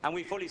 and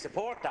we fully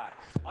support that.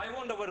 I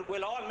wonder,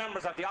 will all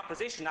members of the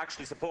opposition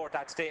actually support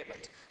that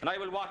statement? And I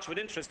will watch with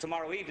interest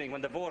tomorrow evening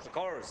when the vote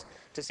occurs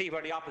to see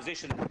where the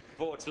opposition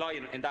votes lie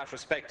in that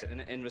respect,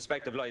 in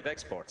respect of live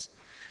exports.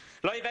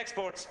 Live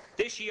exports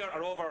this year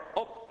are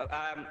up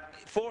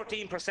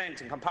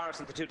 14% in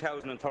comparison to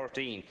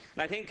 2013,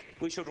 and I think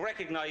we should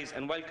recognise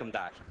and welcome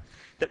that.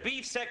 The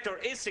beef sector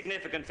is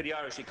significant for the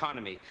Irish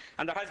economy,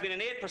 and there has been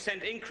an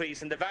 8%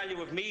 increase in the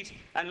value of meat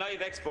and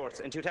live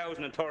exports in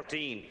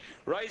 2013,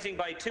 rising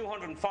by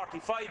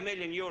 €245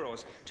 million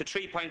to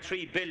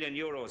 €3.3 billion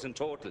in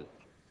total.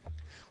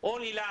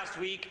 Only last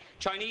week,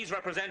 Chinese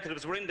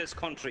representatives were in this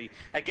country,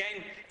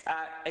 again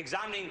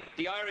examining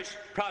the Irish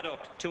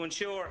product to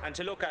ensure and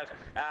to look at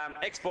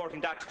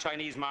exporting that to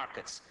Chinese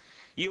markets.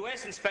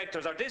 US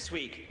inspectors are this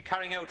week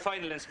carrying out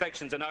final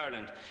inspections in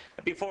Ireland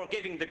before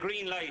giving the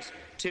green light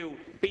to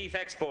beef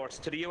exports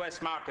to the US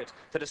market,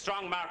 to the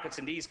strong markets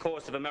in the east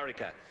coast of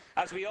America.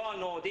 As we all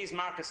know, these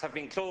markets have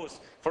been closed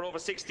for over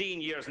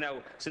 16 years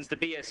now since the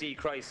BSE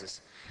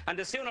crisis. And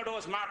the sooner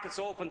those markets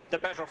open, the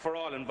better for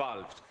all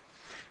involved.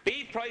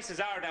 Beef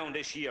prices are down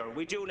this year,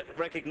 we do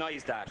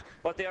recognise that,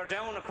 but they are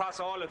down across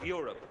all of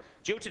Europe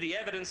due to the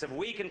evidence of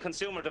weakened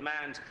consumer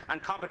demand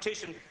and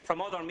competition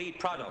from other meat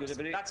products.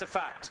 That's a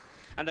fact.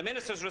 And the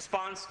Minister's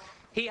response,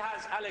 he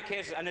has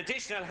allocated an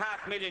additional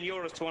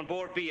 €500,000 to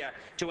onboard BIA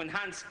to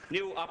enhance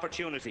new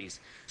opportunities.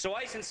 So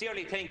I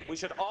sincerely think we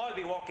should all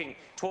be working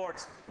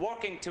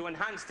to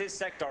enhance this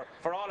sector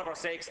for all of our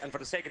sakes and for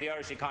the sake of the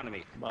Irish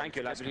economy. Thank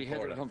you,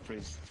 Heather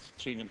Humphreys,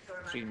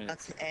 3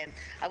 minutes.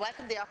 I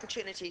welcome the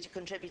opportunity to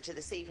contribute to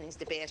this evening's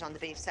debate on the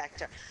beef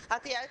sector.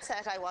 At the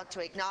outset, I want to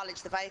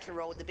acknowledge the vital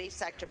role the beef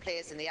sector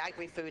plays in the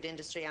agri-food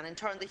industry and in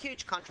turn the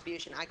huge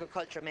contribution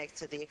agriculture makes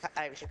to the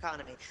Irish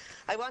economy.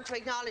 I want to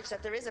acknowledge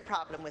that there is a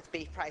problem with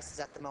beef prices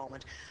at the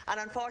moment, and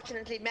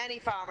unfortunately many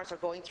farmers are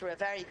going through a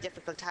very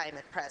difficult time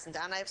at present,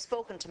 and I have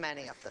spoken to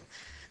many of them.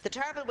 The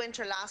terrible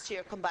winter last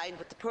year combined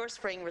with the poor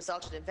spring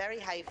resulted in very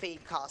high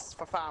feed costs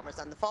for farmers,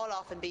 and the fall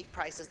off in beef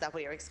prices that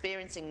we are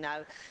experiencing now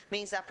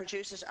means that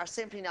producers are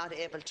simply not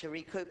able to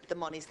recoup the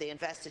monies they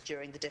invested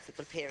during the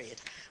difficult period.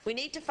 We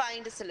need to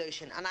find a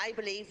solution, and I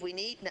believe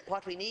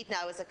what we need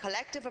now is a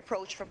collective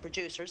approach from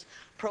producers,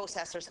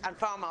 processors and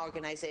farm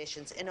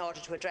organisations in order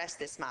to address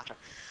this matter.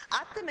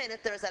 At the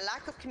minute there is a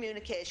lack of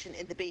communication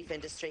in the beef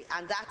industry,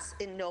 and that's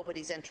in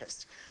nobody's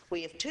interest.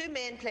 We have two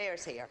main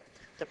players here: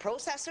 the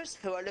processors,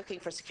 who are looking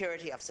for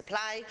security of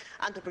supply,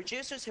 and the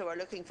producers, who are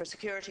looking for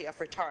security of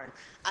return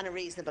and a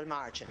reasonable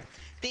margin.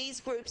 These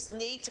groups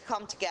need to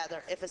come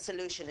together if a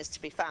solution is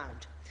to be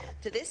found.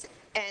 To this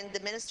end,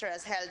 the Minister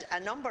has held a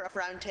number of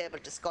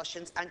roundtable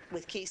discussions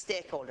with key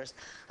stakeholders,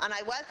 and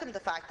I welcome the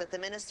fact that the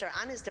Minister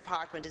and his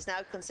department is now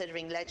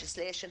considering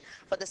legislation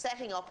for the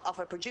setting up of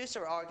a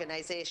producer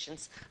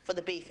organisations for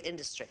the beef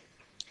industry.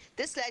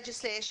 This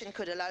legislation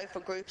could allow for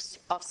groups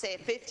of, say,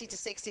 50 to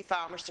 60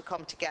 farmers to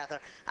come together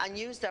and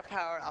use their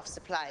power of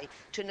supply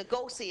to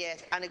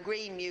negotiate and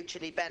agree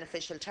mutually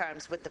beneficial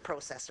terms with the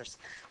processors.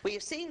 We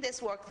have seen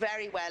this work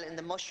very well in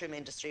the mushroom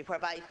industry,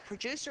 whereby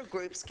producer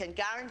groups can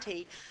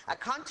guarantee a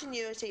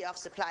continuity of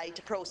supply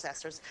to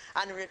processors,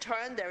 and in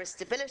return there is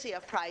stability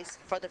of price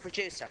for the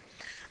producer.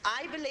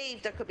 I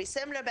believe there could be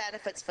similar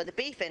benefits for the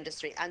beef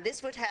industry, and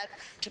this would help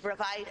to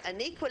provide an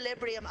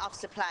equilibrium of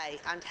supply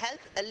and help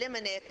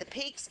eliminate the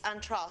peaks and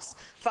troughs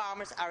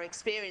farmers are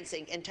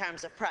experiencing in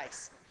terms of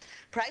price.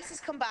 Prices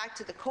come back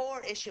to the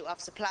core issue of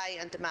supply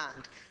and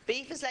demand.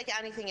 Beef is like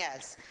anything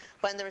else.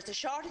 When there is a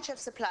shortage of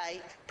supply,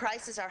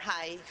 prices are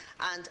high,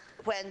 and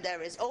when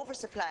there is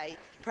oversupply,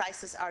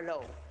 prices are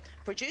low.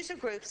 Producer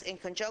groups, in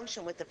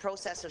conjunction with the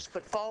processors,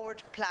 could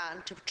forward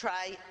plan to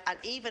try and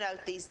even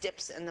out these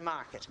dips in the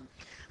market.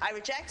 I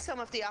reject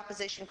some of the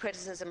opposition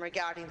criticism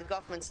regarding the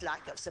government's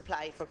lack of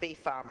supply for beef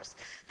farmers.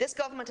 This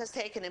government has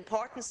taken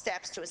important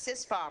steps to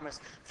assist farmers: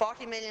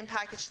 £40 million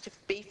package to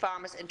beef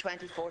farmers in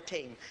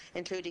 2014,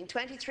 including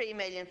 £23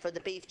 million for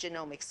the beef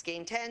genomics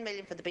scheme, £10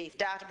 million for the beef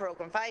data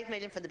programme, £5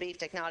 million for the beef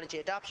technology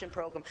adoption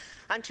programme,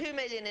 and £2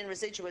 million in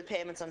residual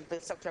payments under the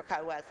suckler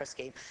cow welfare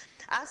scheme.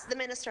 As the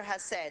Minister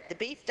has said, the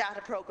beef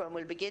data programme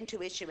will begin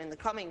to issue in the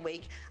coming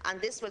week, and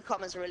this will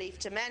come as a relief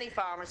to many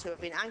farmers who have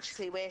been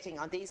anxiously waiting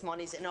on these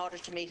monies in order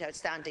to meet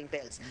outstanding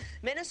bills.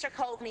 Minister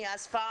Coveney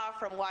has far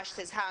from washed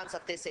his hands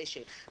of this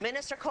issue.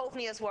 Minister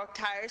Coveney has worked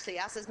tirelessly,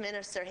 as has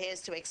Minister Hayes,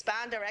 to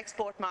expand our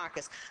export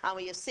markets, and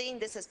we have seen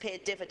this has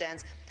paid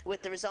dividends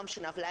with the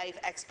resumption of live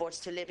exports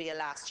to Libya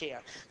last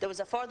year. There was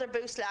a further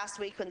boost last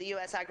week when the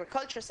US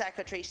Agriculture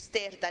Secretary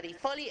stated that he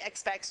fully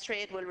expects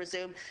trade will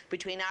resume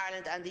between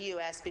Ireland and the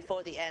US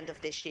before the end of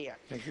this year.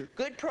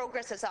 Good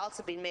progress has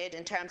also been made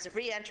in terms of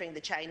re-entering the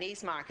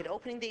Chinese market.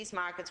 Opening these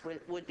markets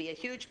would be a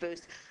huge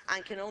boost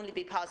and can only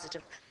be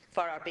positive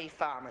for our beef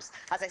farmers.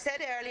 As I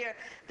said earlier,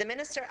 the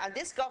Minister and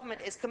this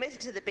government is committed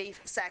to the beef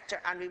sector,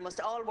 and we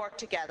must all work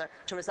together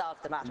to resolve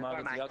the matter.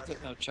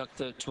 Now, Chuck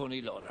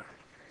Tony Lawler.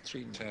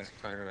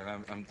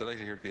 I'm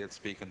delighted here to be able to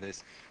speak on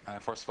this.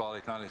 First of all, I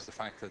acknowledge the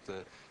fact that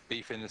the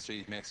beef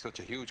industry makes such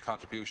a huge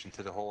contribution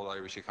to the whole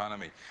Irish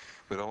economy,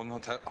 with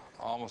almost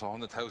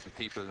 100,000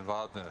 people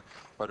involved in it,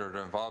 whether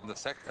they're involved in the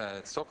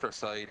suckler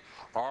side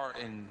or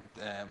in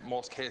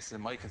most cases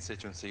in my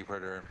constituency where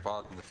they're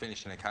involved in the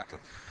finishing of cattle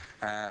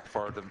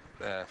for the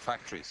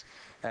factories.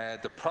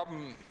 The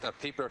problem that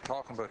people are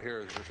talking about here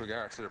is with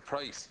regards to the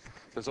price.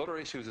 There's other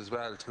issues as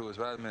well,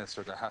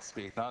 Minister, that has to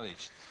be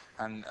acknowledged.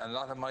 And a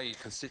lot of my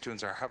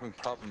constituents are having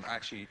problems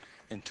actually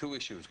in two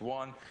issues.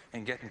 One,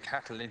 in getting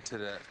cattle into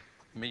the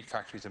meat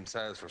factories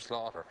themselves for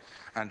slaughter,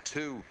 and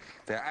two,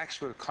 the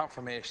actual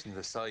confirmation of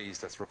the size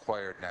that's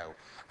required now.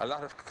 A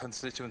lot of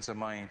constituents of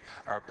mine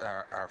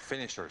are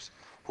finishers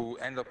who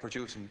end up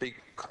producing big,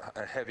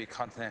 heavy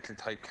continental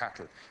type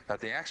cattle that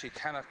they actually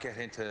cannot get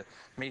into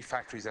meat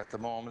factories at the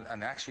moment,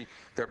 and actually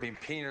they're being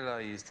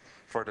penalised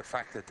for the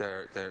fact that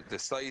the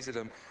size of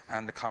them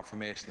and the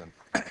confirmation of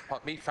them.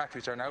 What meat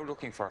factories are now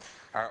looking for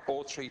are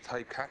O3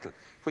 type cattle,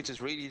 which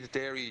is really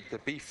the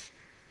beef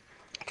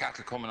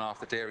cattle coming off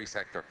the dairy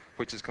sector,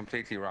 which is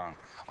completely wrong.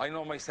 I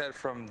know myself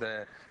from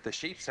the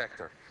sheep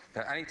sector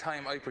that any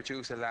time I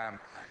produce a lamb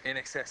in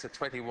excess of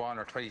 21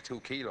 or 22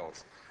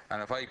 kilos,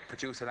 and if I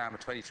produce a lamb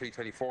of 23,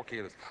 24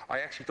 kilos, I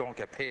actually don't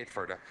get paid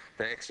for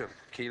the extra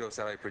kilos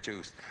that I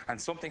produce. And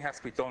something has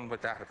to be done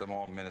with that at the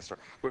moment, Minister,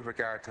 with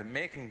regard to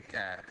making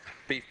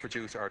beef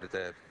producers or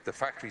the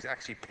factories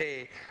actually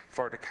pay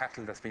for the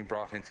cattle that's been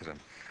brought into them.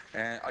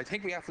 I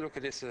think we have to look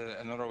at this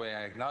another way.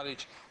 I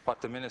acknowledge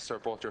what the Minister,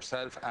 both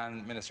yourself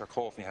and Minister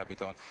Coveney, have been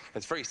done.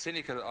 It's very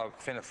cynical of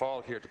Fianna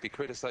Fáil here to be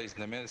criticising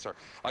the Minister.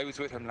 I was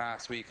with him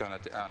last week on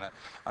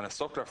a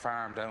suckler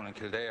farm down in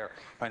Kildare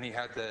when he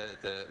had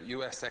the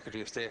US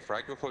Secretary of State for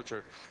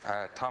Agriculture,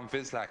 Tom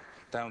Vilsack,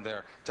 down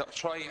there to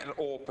try and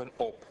open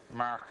up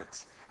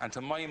markets. And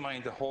to my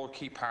mind, the whole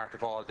key part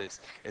of all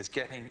this is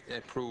getting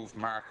improved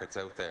markets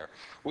out there.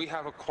 We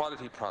have a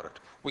quality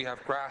product. We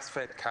have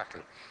grass-fed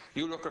cattle.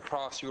 You look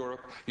across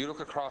Europe, you look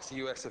across the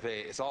US of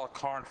A, it's all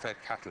corn-fed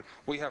cattle.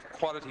 We have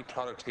quality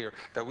product here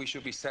that we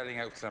should be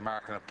selling out to the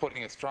market and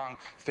putting a strong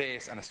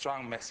face and a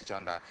strong message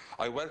on that.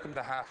 I welcome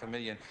the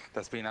 $500,000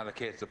 that's been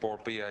allocated to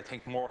Board B. I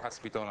think more has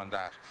to be done on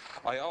that.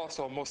 I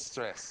also must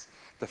stress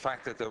the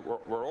fact that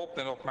we're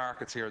opening up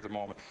markets here at the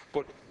moment,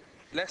 but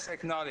let's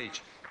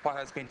acknowledge what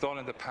has been done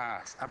in the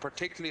past, and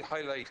particularly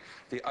highlight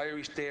the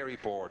Irish Dairy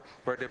Board,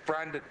 where they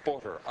branded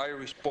butter,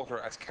 Irish butter,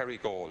 as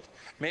Kerrygold.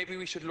 Maybe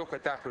we should look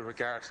at that with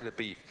regard to the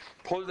beef.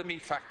 Pull the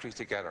meat factories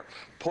together,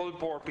 pull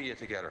Board B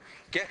together,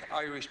 get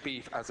Irish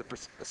beef as a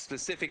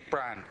specific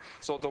brand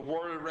so the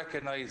world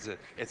recognises it.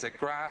 It's a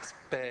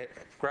grass-fed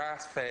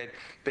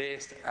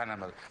based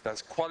animal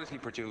that's quality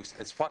produced.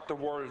 It's what the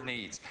world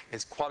needs.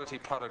 It's quality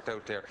product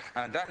out there,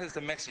 and that is the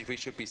message we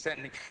should be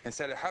sending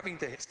instead of having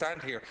to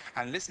stand here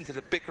and listen to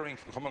the bickering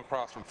coming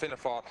across from Fianna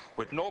Fáil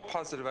with no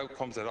positive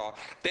outcomes at all.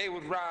 They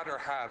would rather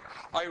have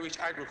Irish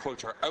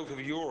agriculture out of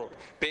Europe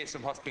based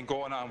on what's been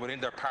going on within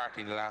their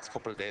party in the last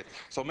couple of days.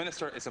 So,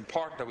 Minister, it's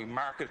important that we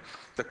market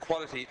the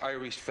quality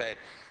Irish-fed,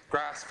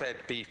 grass-fed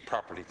beef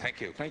properly.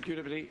 Thank you. Thank you,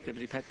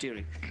 Deputy Pat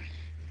Deary.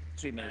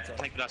 3 minutes.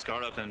 Thank you,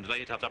 Lascar, and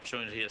delighted to have the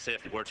opportunity to say a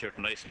few words here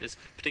tonight. It's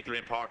particularly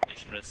important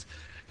issue. It's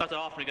not that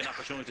often we get an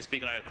opportunity to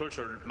speak on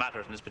agricultural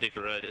matters in this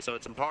particular area. So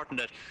it's important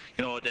that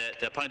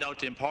they point out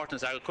the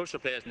importance agriculture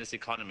plays in this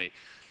economy.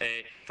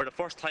 For the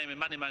first time in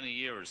many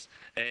years,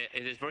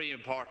 it is very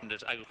important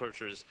that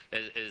agriculture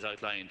is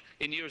outlined.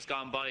 In years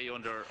gone by,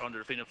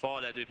 under Fianna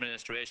Fáil-led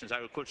administrations,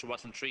 agriculture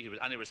wasn't treated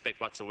with any respect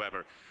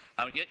whatsoever.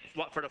 And yet,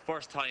 for the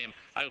first time,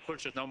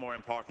 agriculture is now more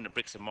important than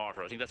bricks and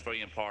mortar. I think that's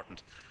very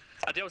important.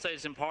 At the outside,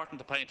 it's important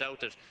to point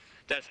out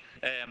that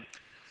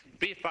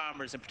beef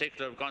farmers in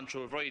particular have gone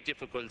through a very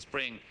difficult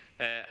spring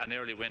and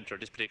early winter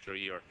this particular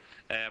year.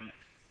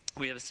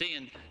 We have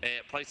seen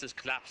prices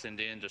collapse in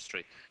the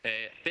industry,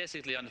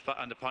 basically on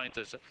the point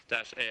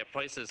that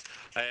prices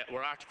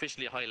were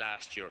artificially high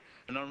last year.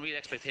 An unreal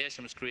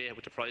expectation was created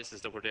with the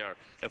prices that were there.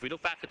 If we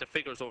look back at the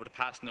figures over the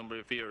past number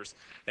of years,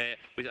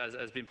 as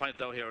has been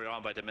pointed out here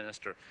on by the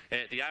Minister,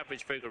 the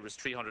average figure was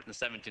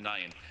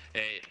 379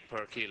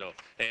 per kilo.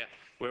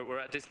 We're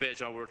at this stage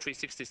now, we're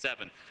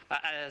 367.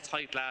 At its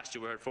height last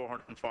year, we were at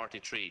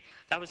 443.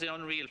 That was the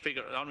unreal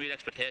figure, unreal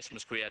expectation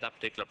was created at that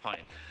particular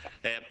point.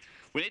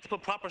 We need to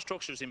put proper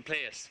structures in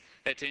place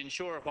to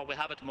ensure what we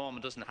have at the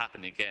moment doesn't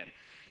happen again.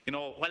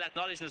 While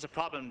acknowledging there's a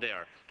problem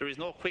there is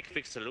no quick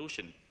fix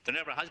solution. There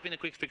never has been a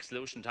quick fix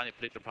solution to any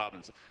particular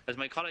problems. As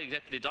my colleague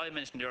Deputy Dáil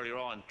mentioned earlier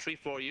on,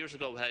 3-4 years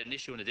ago we had an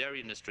issue in the dairy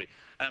industry.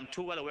 And I'm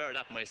too well aware of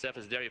that myself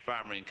as a dairy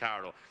farmer in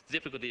Carlow. The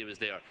difficulty was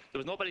there. There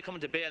was nobody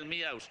coming to bail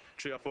me out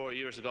 3 or 4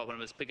 years ago when I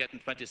was getting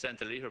 20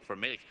 cents a litre for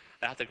milk.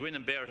 I had to grin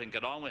and bear it and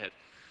get on with it.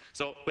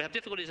 So we have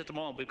difficulties at the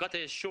moment. We've got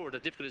to ensure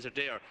that difficulties are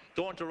there,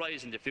 don't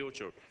arise in the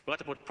future. We've got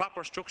to put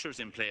proper structures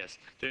in place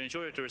to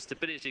ensure that there is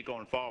stability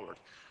going forward.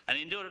 And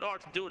in order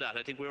to do that,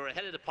 I think we were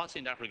ahead of the potty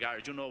in that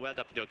regard. You know well,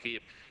 Deputy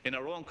O'Keefe, in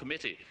our own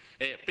committee,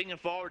 bringing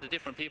forward the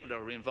different people that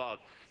were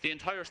involved. The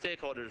entire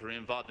stakeholders were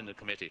involved in the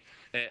committee,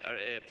 be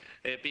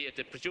it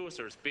the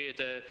producers, be it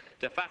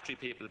the factory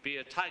people, be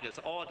it taggers,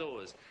 all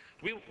those.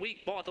 We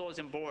brought those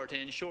on board to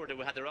ensure that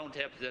we had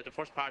the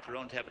first part of the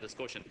round table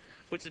discussion,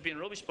 which has been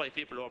rubbished by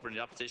people over in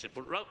the opposition.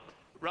 But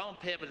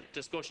round table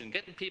discussion,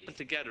 getting people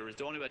together is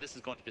the only way this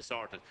is going to be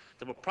sorted.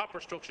 There were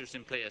proper structures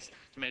in place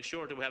to make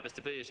sure that we have a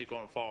stability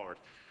going forward.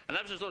 And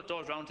as a result of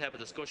those round table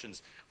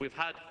discussions, we've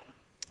had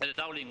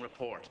Dowling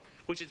report,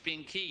 which has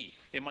been key,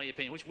 in my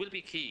opinion, which will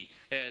be key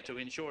to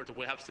ensure that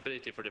we have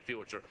stability for the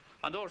future.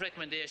 And those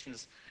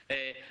recommendations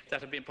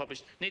that have been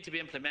published need to be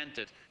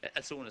implemented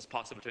as soon as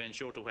possible to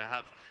ensure that we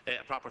have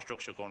a proper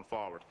structure going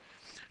forward.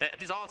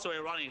 It is also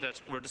ironic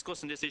that we're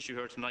discussing this issue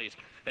here tonight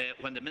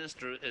when the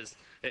Minister is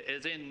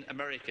in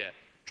America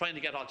trying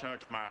to get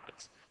alternative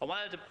markets. And one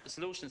of the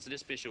solutions to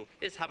this issue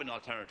is having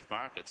alternative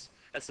markets.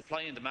 It's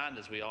supply and demand,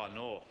 as we all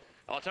know.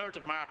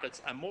 Alternative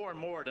markets, and more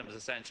of them, is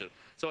essential.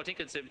 So I think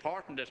it's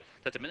important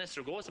that the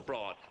Minister goes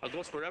abroad or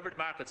goes wherever the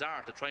markets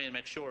are to try and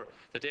make sure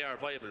that they are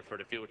viable for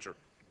the future.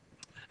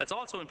 It's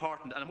also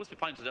important, and it must be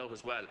pointed out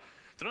as well,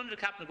 that under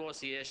the CAP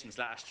negotiations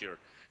last year,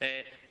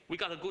 we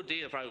got a good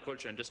deal for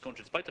agriculture in this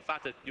country, despite the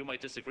fact that you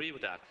might disagree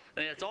with that.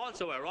 And it's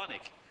also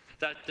ironic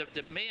that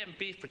the main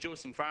beef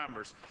producing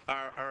farmers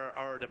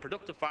are the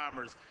productive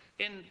farmers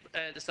in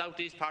the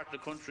southeast part of the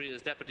country,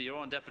 as your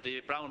own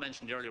Deputy Brown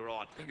mentioned earlier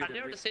on. And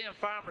they're the same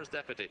farmers,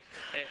 Deputy,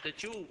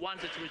 that you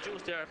wanted to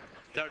reduce their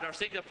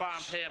single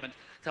farm payment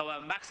to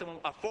a maximum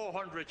of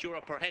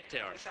 €400 per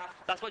hectare.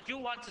 That's what you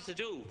wanted to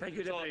do. Thank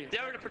you, so Deputy.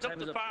 they're the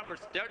productive farmers.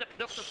 They're the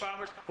productive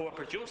farmers who are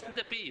producing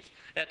the beef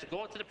to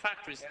go to the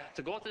factories,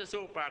 to go to the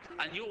supermarkets,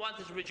 and you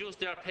wanted to reduce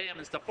their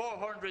payments to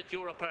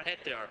 €400 per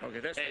hectare. Okay,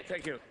 that's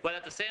thank you. But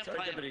at the same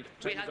time, Deputy,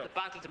 we had to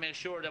battle to make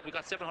sure that we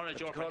got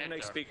 €700 per hectare.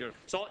 Next speaker.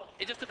 So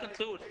just to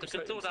conclude,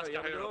 Oscar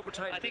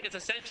here, I think it's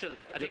essential.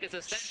 I think it's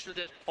essential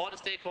that all the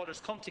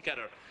stakeholders come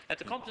together and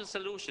to come to a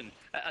solution,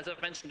 as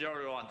I've mentioned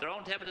earlier on. They're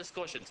on to have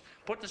discussions,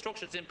 put the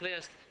structures in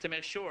place to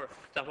make sure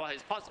that what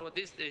is possible,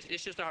 these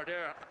issues that are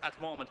there at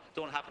the moment,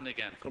 don't happen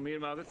again. Come here,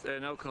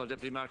 Margaret. Now call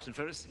Deputy Martin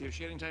Ferris. You're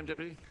sharing time,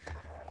 Deputy?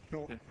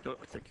 No. No,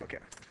 thank you. Okay.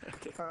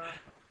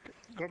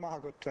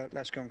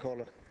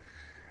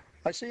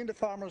 I see in the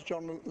Farmers'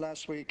 Journal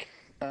last week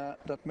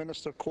that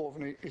Minister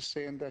Coveney is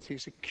saying that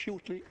he's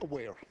acutely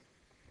aware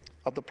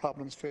of the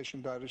problems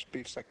facing the Irish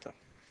beef sector.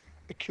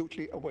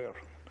 Acutely aware.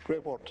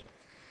 Great word.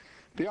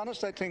 Be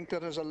honest, I think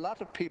there is a lot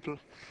of people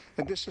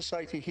in this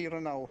society here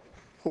and now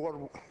who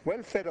are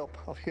well fed up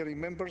of hearing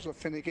members of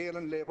Fine Gael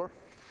and Labour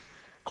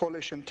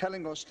coalition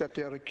telling us that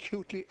they are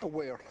acutely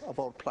aware of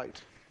our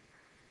plight.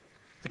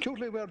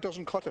 Acutely aware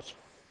doesn't cut it,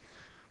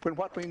 when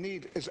what we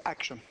need is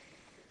action.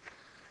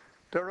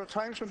 There are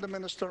times when the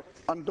Minister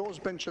on those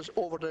benches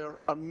over there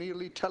are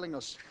nearly telling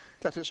us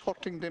that it's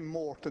hurting them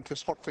more than it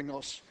is hurting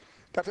us.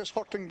 That is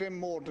hurting them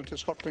more than it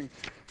is hurting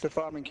the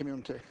farming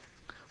community.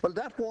 Well,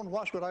 that won't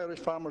wash with Irish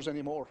farmers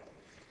anymore.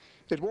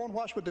 It won't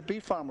wash with the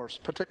beef farmers,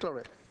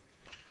 particularly.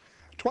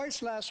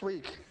 Twice last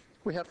week,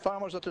 we had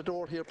farmers at the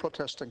door here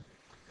protesting.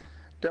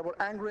 They were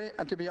angry,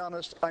 and to be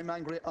honest, I'm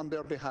angry on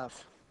their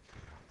behalf.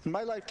 In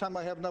my lifetime,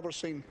 I have never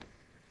seen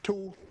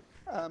two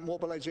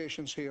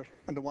mobilisations here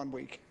in the 1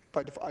 week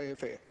by the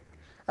IFA.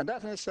 And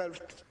that in itself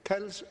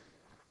tells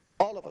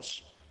all of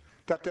us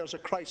that there's a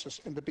crisis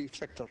in the beef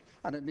sector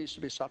and it needs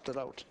to be sorted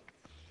out.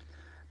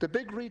 The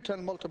big retail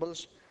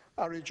multiples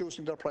are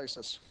reducing their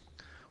prices,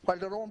 while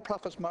their own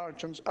profit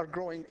margins are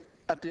growing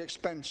at the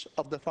expense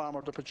of the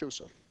farmer, the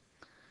producer.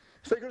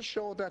 Figures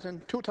show that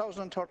in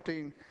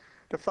 2013,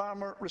 the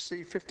farmer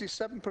received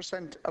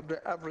 57% of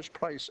the average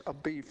price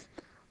of beef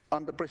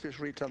on the British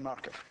retail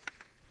market.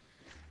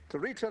 The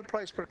retail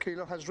price per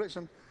kilo has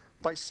risen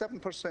by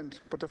 7%,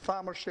 but the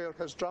farmer share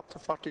has dropped to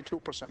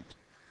 42%,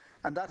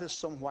 and that is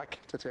some whack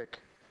to take.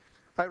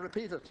 I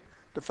repeat it,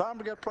 the farm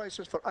gate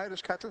prices for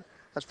Irish cattle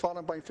has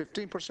fallen by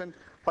 15%,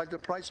 while the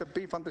price of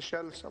beef on the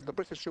shelves of the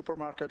British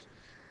supermarket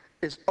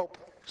is up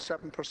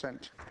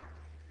 7%.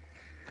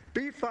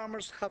 Beef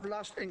farmers have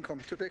lost income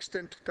to the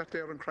extent that they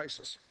are in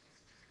crisis.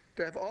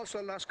 They have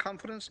also lost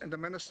confidence in the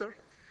Minister,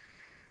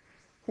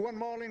 who on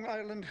Morning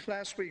Ireland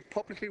last week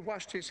publicly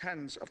washed his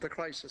hands of the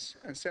crisis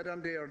and said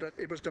on the air that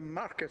it was the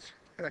market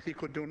and that he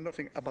could do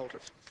nothing about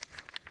it.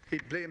 He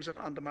blames it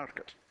on the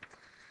market.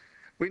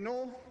 We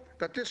know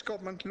that this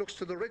government looks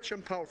to the rich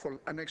and powerful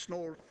and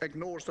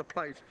ignores the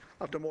plight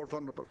of the more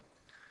vulnerable.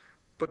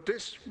 But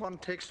this one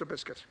takes the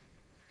biscuit.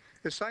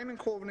 Is Simon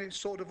Coveney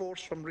so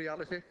divorced from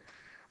reality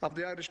of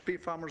the Irish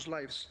beef farmers'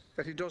 lives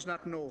that he does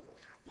not know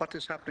what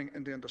is happening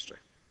in the industry?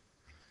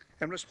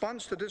 In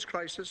response to this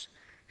crisis,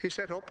 he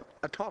set up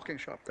a talking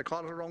shop, they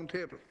call it a round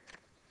table,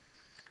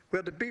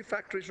 where the beef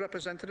factories'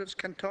 representatives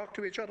can talk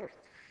to each other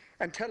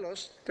and tell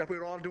us that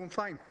we're all doing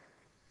fine.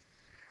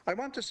 I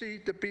want to see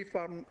the beef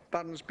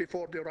bans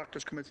before the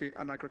Oireachtas Committee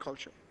on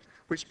Agriculture.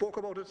 We spoke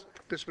about it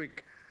this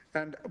week,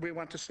 and we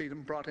want to see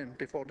them brought in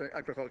before the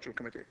Agricultural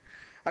Committee.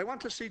 I want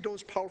to see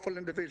those powerful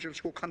individuals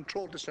who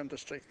control this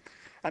industry,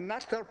 and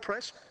not their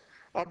press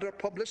or their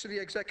publicity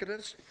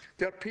executives,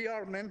 their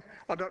PR men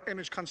or their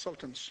image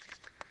consultants.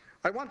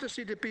 I want to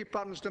see the beef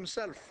barons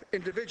themselves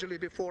individually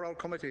before our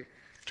committee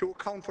to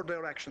account for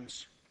their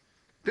actions.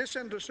 This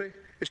industry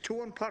is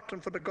too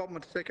important for the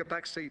government to take a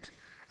back seat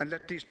and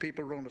let these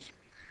people run it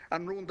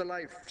and ruin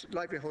the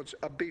livelihoods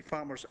of beef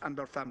farmers and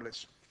their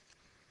families.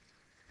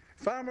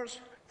 Farmers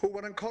who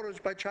were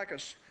encouraged by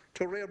Chequers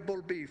to rear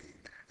bull beef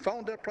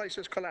found their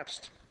prices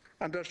collapsed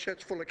and their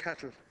sheds full of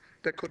cattle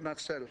they could not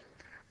sell,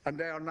 and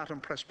they are not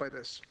impressed by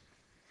this.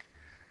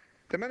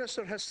 The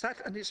Minister has sat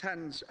on his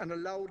hands and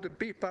allowed the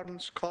beef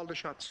barons to call the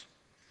shots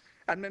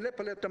and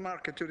manipulate the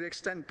market to the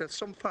extent that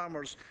some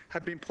farmers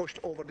have been pushed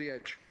over the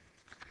edge.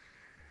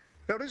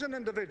 There is an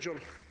individual,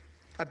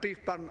 a beef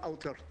baron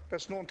out there,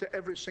 that's known to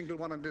every single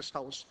one in this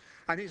House,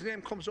 and his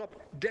name comes up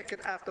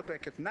decade after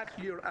decade, not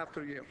year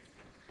after year.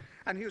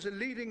 And he was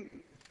playing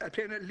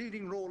a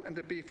leading role in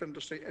the beef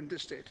industry in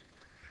this state,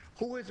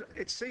 who is,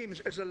 it seems,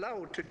 is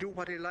allowed to do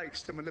what he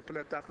likes to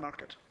manipulate that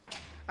market,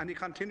 and he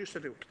continues to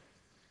do it.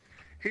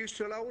 He is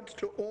allowed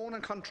to own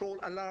and control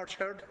a large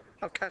herd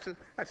of cattle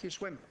at his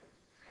whim.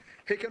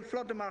 He can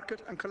flood the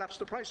market and collapse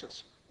the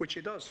prices, which he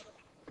does.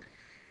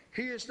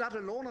 He is not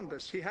alone in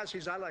this. He has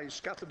his allies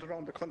scattered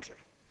around the country.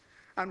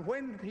 And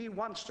when he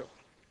wants to,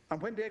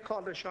 and when they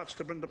call the shots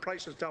to bring the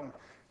prices down,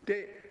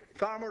 the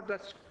farmer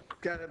that's,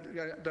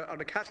 or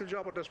the cattle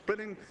jobber that's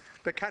bringing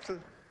the cattle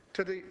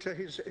to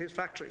his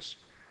factories,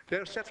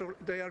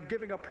 they are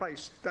giving a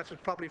price that is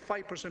probably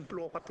 5%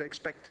 below what they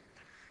expect.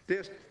 They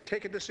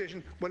take a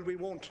decision, well, we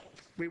won't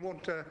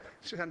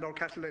send our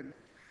cattle in.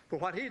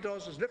 But what he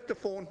does is lift the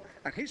phone,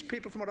 and his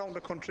people from around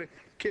the country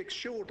make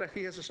sure that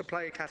he has a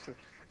supply of cattle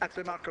at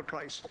the market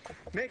price,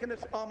 making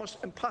it almost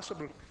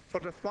impossible for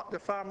the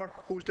farmer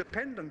who's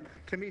dependent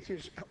to meet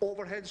his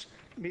overheads,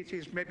 meet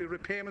his maybe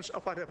repayments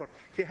or whatever.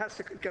 He has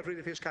to get rid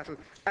of his cattle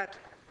at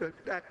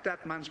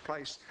that man's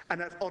price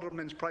and at other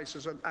men's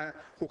prices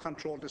who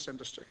control this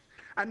industry.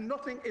 And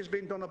nothing is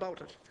being done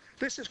about it.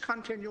 This is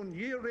continuing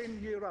year in,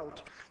 year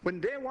out. When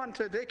they want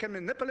to, they can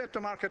manipulate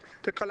the market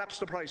to collapse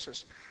the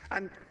prices.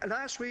 And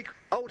last week,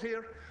 out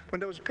here, when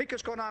there was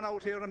pickets going on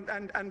out here and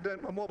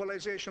a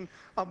mobilisation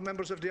of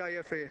members of the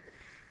IFA,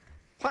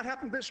 what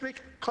happened this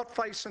week? Cut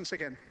 5 cents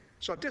again.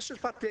 So this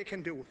is what they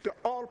can do. They're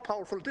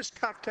all-powerful, this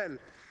cartel,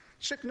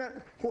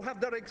 who have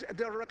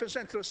their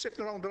representatives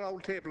sitting around the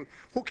round table,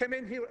 who came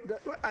in here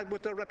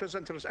with their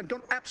representatives and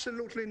done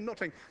absolutely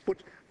nothing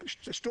but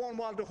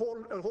stonewall the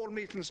whole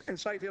meetings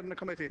inside here in the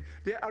committee.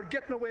 They are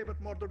getting away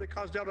with murder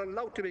because they are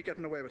allowed to be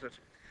getting away with it.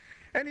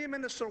 Any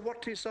minister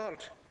worth his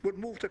salt would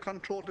move to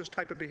control this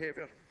type of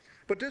behaviour.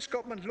 But this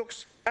government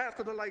looks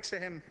after the likes of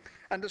him,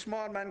 and the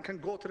small man can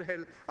go to the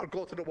hill or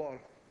go to the wall.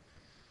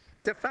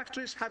 The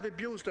factories have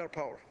abused their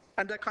power,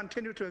 and they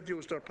continue to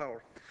abuse their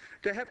power.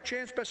 They have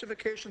changed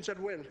specifications at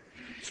will,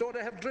 so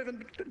they have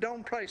driven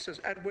down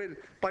prices at will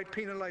by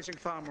penalising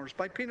farmers,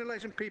 by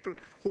penalising people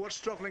who are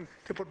struggling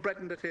to put bread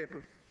on the table.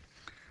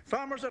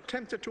 Farmers are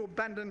tempted to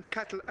abandon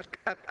cattle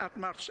at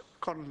March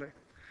currently.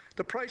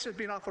 The prices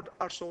being offered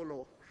are so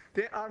low.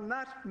 They are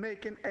not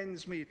making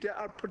ends meet. They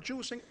are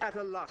producing at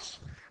a loss.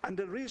 And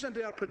the reason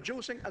they are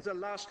producing at a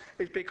loss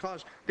is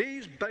because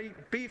these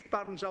beef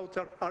barons out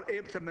there are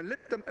able to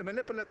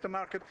manipulate the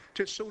market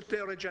to suit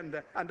their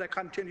agenda, and they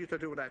continue to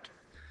do that.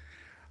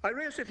 I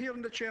raised it here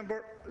in the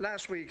chamber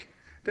last week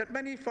that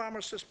many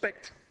farmers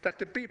suspect that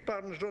the beef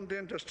barons run the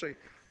industry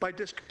by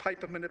this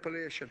type of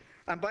manipulation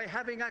and by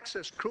having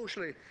access,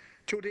 crucially,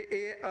 to the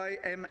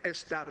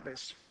AIMS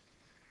database.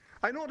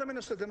 I know the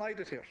Minister denied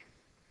it here.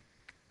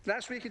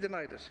 Last week he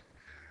denied it.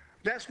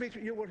 Last week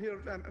you were here,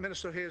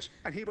 Minister Hayes,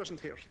 and he wasn't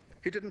here.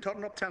 He didn't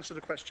turn up to answer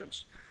the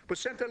questions, but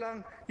sent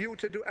along you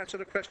to answer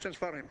the questions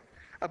for him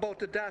about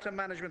the data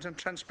management and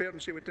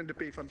transparency within the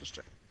beef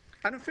industry.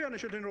 And in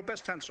fairness, you're doing your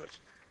best to answer it.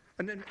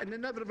 An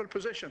inevitable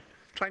position,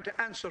 trying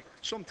to answer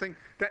something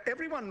that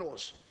everyone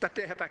knows that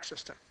they have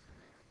access to.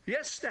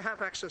 Yes, they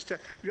have access to.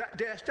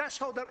 That's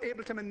how they're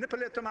able to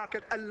manipulate the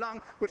market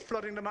along with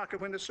flooding the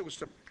market when it suits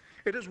them.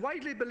 It is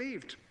widely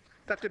believed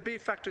that the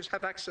beef factories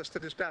have access to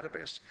this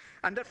database,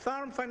 and that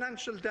farm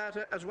financial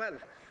data as well,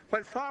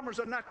 while farmers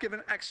are not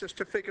given access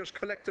to figures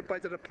collected by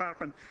the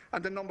department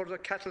and the number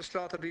of cattle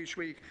slaughtered each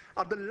week,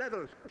 or the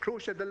level,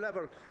 crucially the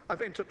level of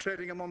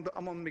intertrading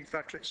among meat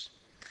factories.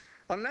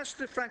 Unless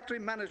the factory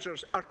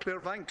managers are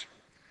clairvoyant,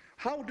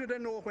 how do they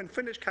know when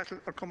finished cattle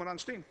are coming on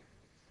steam?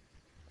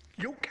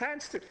 You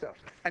can't sit there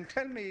and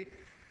tell me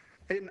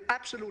in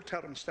absolute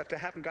terms that they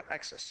haven't got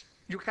access.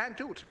 You can't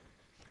do it.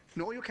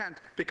 No, you can't,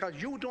 because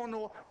you don't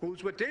know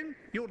who's within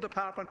your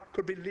department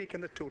could be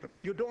leaking it to them.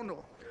 You don't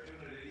know.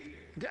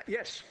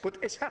 Yes, but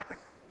it's happening.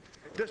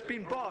 It's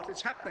been bought,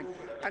 it's happening,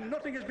 and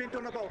nothing has been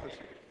done about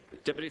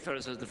it. Deputy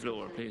Ferris has the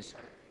floor, please.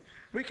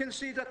 We can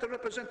see that the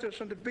representatives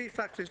from the beef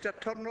factories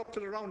that turn up to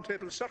the round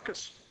table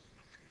circus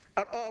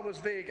are always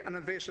vague and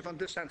evasive on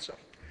this answer.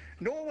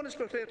 No one is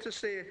prepared to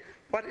say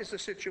what is the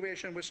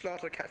situation with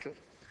slaughtered cattle.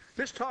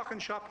 This talking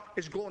shop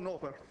is going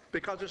nowhere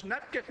because it's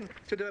not getting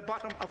to the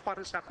bottom of what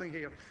is happening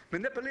here.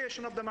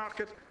 Manipulation of the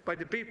market by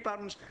the beef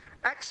barons,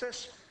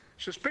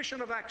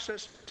 suspicion of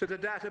access to the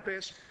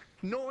database,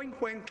 knowing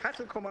when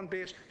cattle come on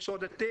base so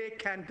that they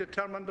can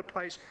determine the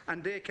price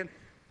and they can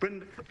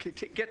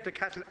get the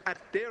cattle at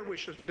their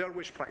wish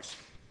price.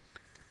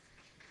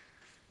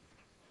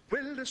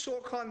 Will the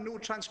so-called new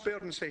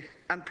transparency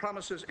and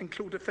promises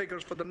include the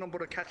figures for the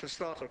number of cattle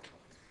slaughtered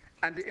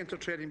and the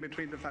intertrading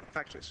between the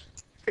factories?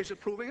 Is it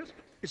proving it?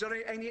 Is there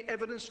any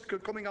evidence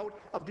coming out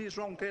of these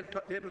round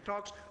table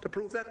talks to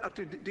prove that or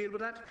to deal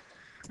with that?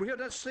 We hear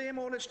that same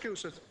old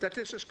excuses that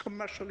this is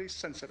commercially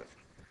sensitive.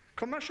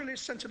 Commercially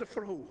sensitive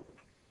for who?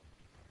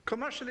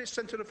 Commercially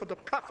sensitive for the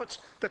profits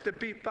that the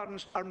beef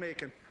barons are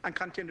making and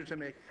continue to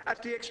make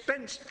at the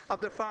expense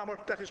of the farmer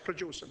that is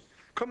producing.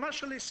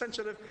 Commercially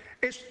sensitive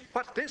is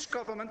what this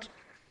government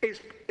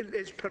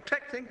is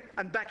protecting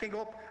and backing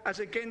up as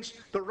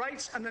against the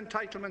rights and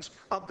entitlements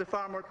of the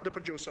farmer, the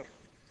producer.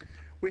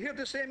 We hear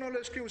the same old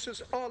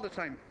excuses all the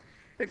time.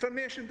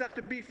 Information that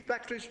the beef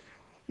factories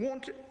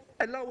won't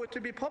allow it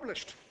to be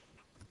published.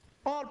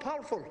 All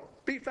powerful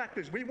beef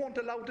factories, we won't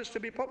allow this to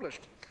be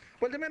published.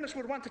 Well, the minister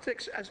would want to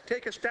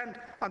take a stand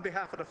on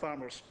behalf of the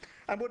farmers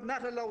and would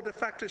not allow the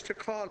factories to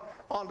call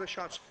all the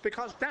shots,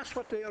 because that's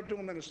what they are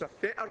doing, Minister.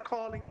 They are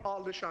calling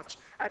all the shots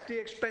at the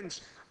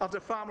expense of the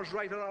farmers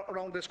right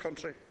around this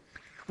country.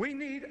 We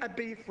need a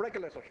beef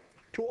regulator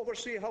to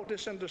oversee how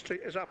this industry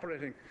is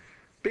operating,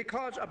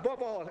 because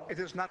above all, it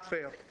is not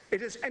fair.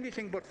 It is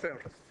anything but fair.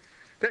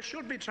 There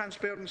should be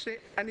transparency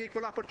and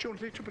equal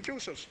opportunity to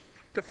producers,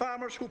 the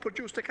farmers who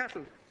produce the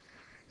cattle.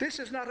 This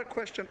is not a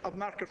question of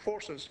market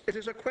forces. It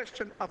is a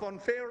question of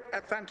unfair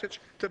advantage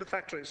to the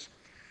factories,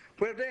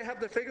 where they have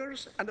the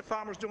figures and the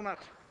farmers do not.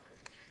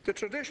 The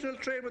traditional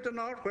trade with the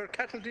north, where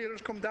cattle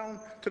dealers come down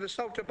to the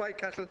south to buy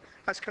cattle,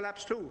 has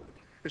collapsed too.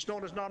 It's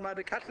known as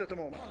nomadic cattle at the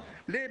moment.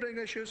 Labelling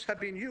issues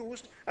have been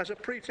used as a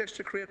pretext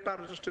to create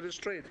barriers to this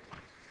trade.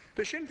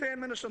 The Sinn Féin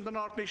Minister in the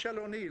North, Michelle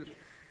O'Neill,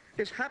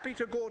 is happy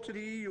to go to the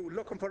EU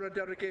looking for a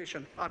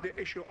derogation on the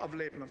issue of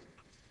labelling.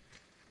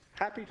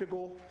 Happy to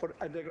go for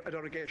a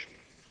derogation.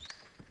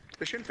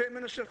 The Sinn Féin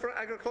Minister for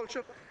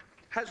Agriculture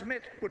has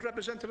met with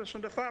representatives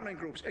from the farming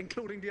groups,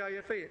 including the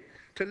IFA,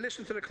 to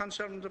listen to the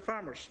concerns of the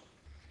farmers.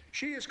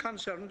 She is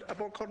concerned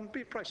about current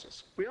beef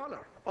prices. We all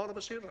are, all of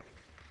us here are.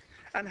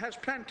 And has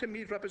planned to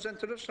meet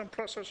representatives from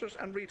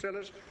processors and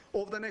retailers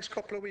over the next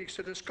couple of weeks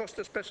to discuss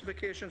the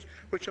specifications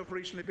which have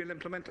recently been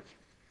implemented.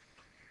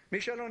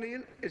 Michelle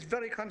O'Neill is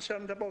very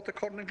concerned about the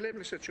current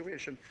labelling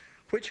situation,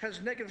 which has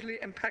negatively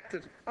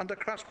impacted on the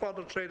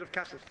cross-border trade of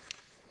cattle.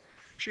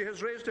 She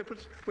has raised it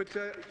with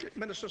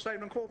Minister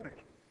Simon Coveney,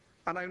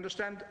 and I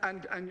understand,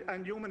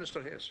 and you,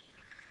 Minister Hayes,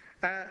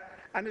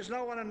 and is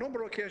now on a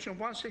number of occasions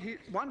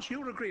wants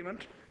your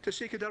agreement to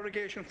seek a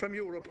derogation from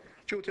Europe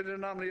due to the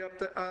anomaly of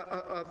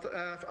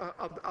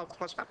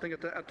what's happening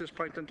at this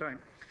point in time.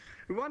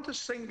 We want a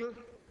single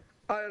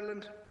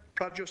Ireland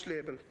produce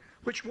label,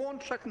 which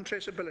won't threaten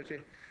traceability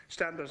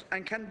standards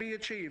and can be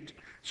achieved,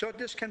 so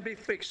this can be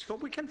fixed.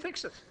 But we can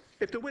fix it.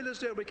 If the will is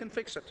there, we can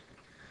fix it.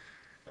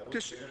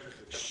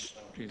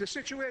 The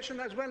situation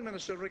as well,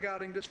 Minister,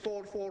 regarding this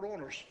four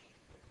owners.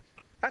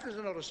 That is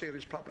another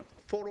serious problem.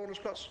 4 owners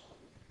plus,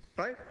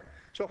 right?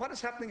 So what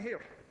is happening here?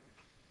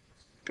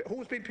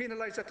 Who's been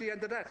penalised at the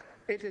end of that?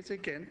 It is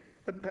again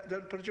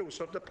the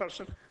producer, the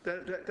person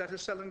that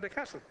is selling the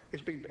cattle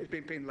is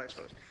being penalised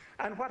for it.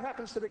 And what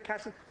happens to the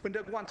cattle when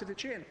they go onto the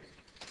chain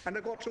and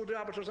they go through the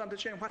arbiters on the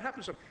chain? What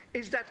happens to them?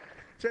 Is that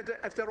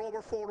if they're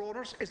over 4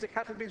 owners, is the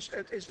cattle being,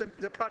 is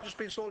the produce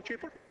being sold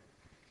cheaper?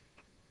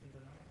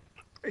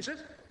 Is it?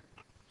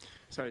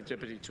 Sorry,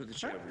 Deputy, to the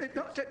Chair.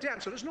 No, the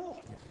answer is no.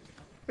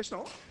 It's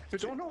no. You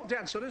don't know. The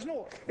answer is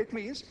no. It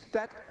means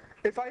that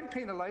if I'm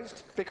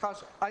penalised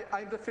because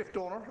I'm the 5th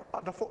owner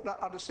or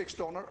the 6th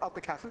owner of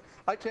the cattle,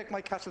 I take my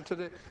cattle to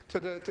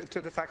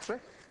the factory.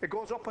 It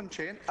goes up on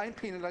chain. I'm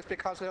penalised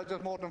because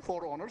there's more than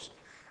 4 owners.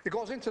 It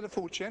goes into the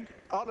food chain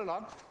all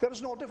along. There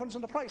is no difference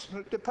in the price.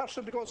 The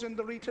person that goes in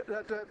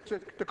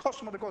the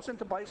customer that goes in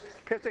to buy it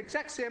pays the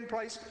exact same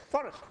price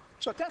for it.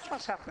 So that's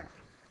what's happening.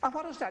 And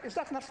what is that? Is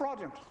that not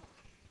fraudulent?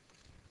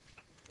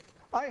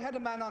 I had a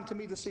man on to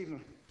me this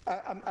evening,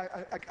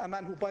 a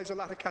man who buys a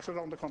lot of cattle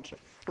around the country,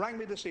 rang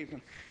me this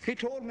evening. He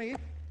told me,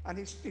 and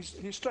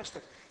he stressed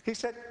it, he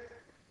said,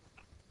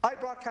 I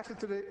brought cattle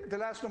to the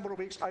last number of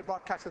weeks, I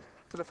brought cattle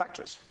to the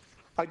factories.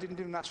 I didn't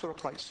even ask for a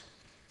price.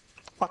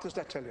 What does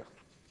that tell you?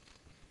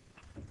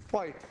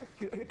 Why?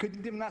 He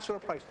couldn't even ask for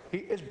a price. He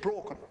is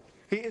broken.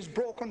 He is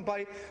broken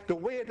by the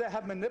way they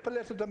have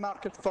manipulated the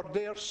market for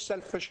their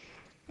selfish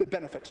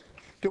benefit.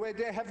 The way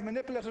they have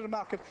manipulated the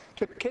market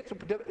to get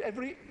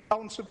every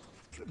ounce of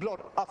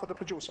blood off of the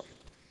producer.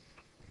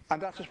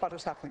 And that is what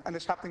is happening. And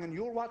it's happening in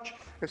your watch.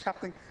 It's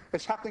happening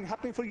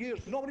for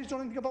years. Nobody's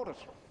done anything about it.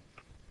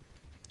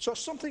 So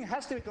something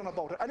has to be done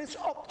about it. And it's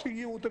up to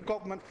you, the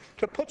government,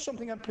 to put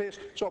something in place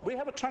so we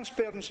have a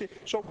transparency,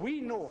 so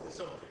we know.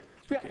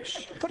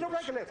 Put a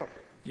regulator.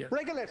 Yeah.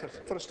 Regulate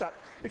it for a start.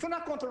 If you're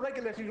not going to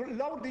regulate it, you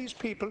allow these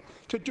people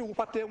to do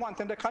what they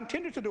want, and they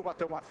continue to do what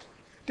they want.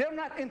 They're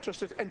not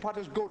interested in what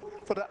is good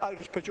for the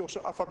Irish producer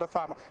or for the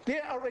farmer. They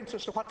are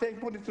interested in what they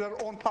put into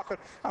their own pocket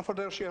and for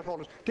their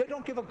shareholders. They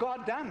don't give a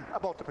goddamn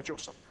about the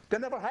producer. They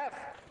never have.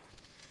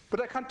 But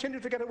they continue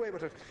to get away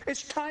with it.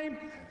 It's time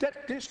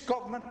that this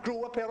government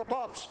grew a pair of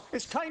balls.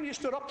 It's time you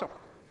stood up to them.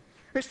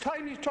 It's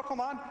time you took them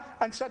on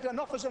and said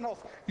enough is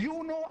enough.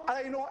 You know,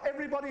 I know,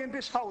 everybody in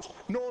this house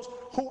knows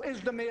who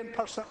is the main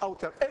person out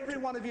there. Every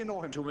one of you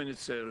know him. 2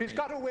 minutes, He's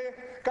got away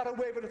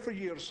with it for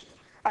years.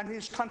 And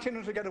he's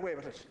continuing to get away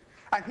with it.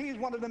 And he's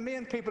one of the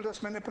main people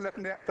that's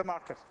manipulating the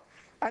market.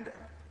 And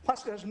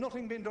There's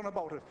nothing being done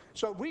about it.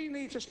 So we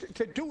need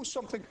to do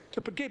something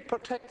to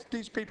protect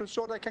these people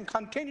so they can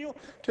continue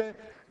to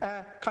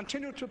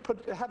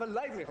have a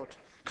livelihood,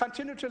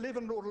 continue to live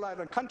in rural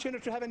Ireland, continue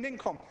to have an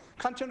income,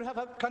 continue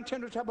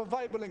to have a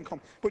viable income.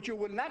 But you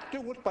will not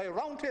do it by a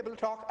roundtable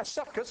talk, a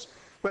circus,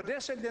 where they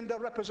send in their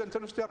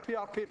representatives, their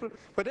PR people,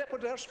 where they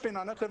put their spin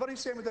on it, the very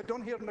same as they've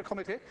done here in the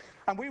committee,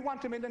 and we want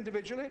them in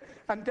individually.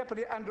 And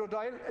Deputy Andrew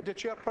Dáil, the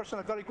chairperson,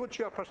 a very good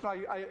chairperson,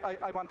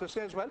 I want to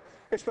say as well,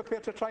 is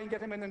prepared to try and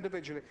get him in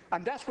individually.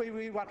 And that's what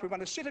we want. We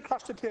want to sit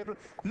across the table,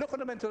 look at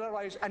them into their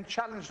eyes and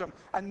challenge them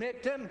and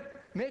make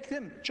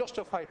them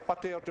justify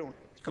what they are doing.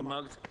 Come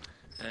on.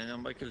 Now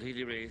Michael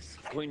Healy-Race.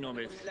 Going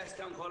on,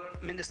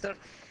 Minister.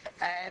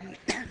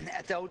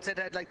 At the outset,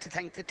 I'd like to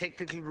thank the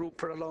technical group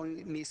for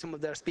allowing me some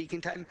of their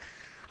speaking time.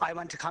 I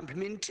want to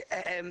compliment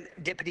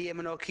Deputy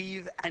Eamon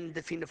O'Keefe and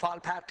the Fianna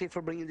Fáil party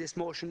for bringing this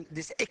motion,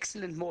 this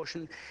excellent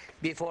motion,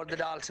 before the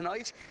Dáil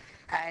tonight.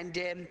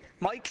 And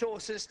my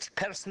closest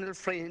personal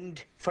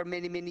friend for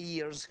many, many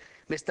years,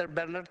 Mr.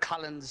 Bernard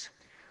Collins,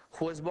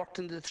 who has worked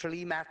in the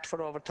Tralee Mart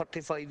for over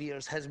 35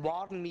 years, has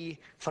warned me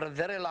for a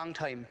very long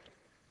time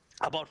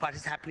about what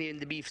is happening in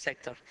the beef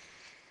sector.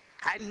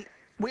 And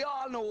we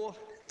all know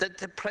that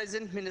the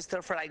present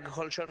Minister for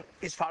Agriculture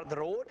is for the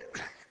road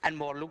and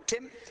more look to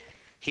him.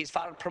 He's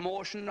for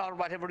promotion or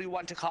whatever you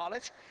want to call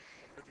it.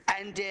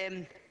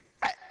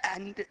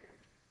 And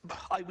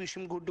I wish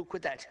him good luck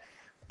with that.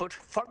 But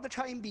for the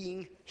time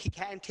being, he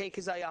can't take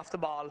his eye off the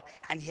ball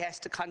and he has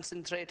to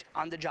concentrate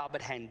on the job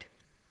at hand.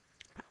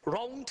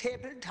 Round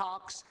table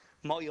talks,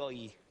 my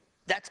eye.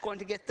 That's going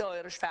to get the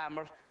Irish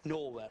farmer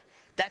nowhere.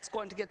 That's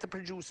going to get the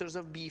producers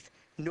of beef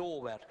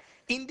nowhere.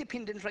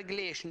 Independent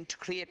regulation to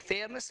create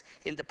fairness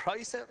in the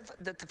price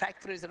that the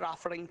factories are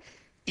offering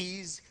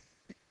is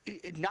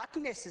not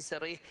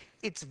necessary,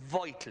 it's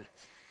vital.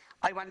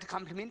 I want to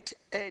compliment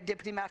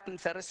Deputy Martin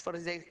Ferris for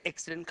his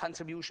excellent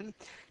contribution.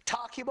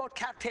 Talking about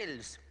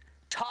cartels,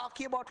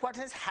 talking about what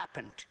has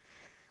happened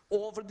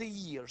over the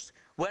years,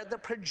 where the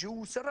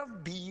producer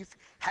of beef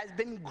has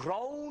been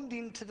ground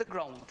into the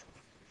ground.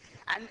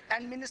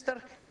 And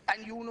Minister,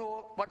 and you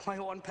know what my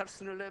own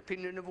personal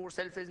opinion of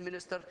yourself is,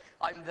 Minister,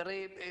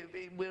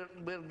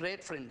 we're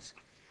great friends,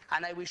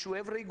 and I wish you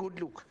every good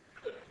luck.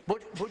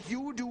 But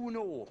you do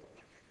know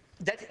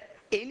that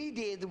any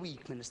day of the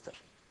week, Minister,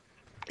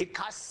 it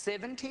costs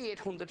 700 to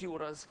 800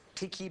 euros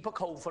to keep a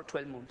cow for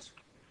 12 months.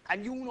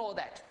 And you know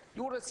that.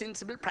 You're a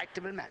sensible,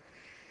 practical man.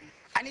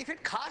 And if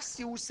it costs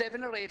you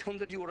 700 or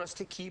 800 euros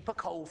to keep a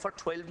cow for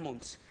 12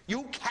 months,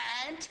 you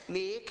can't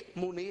make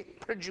money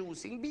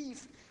producing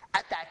beef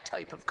at that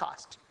type of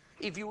cost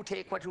if you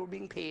take what you're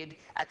being paid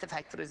at the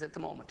factories at the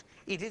moment.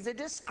 It is a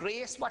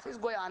disgrace what is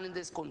going on in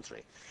this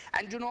country.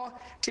 And you know,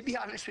 to be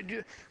honest with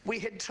you, we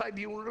had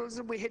tribunals,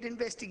 we had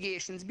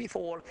investigations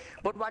before,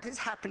 but what is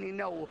happening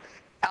now,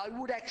 I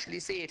would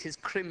actually say it is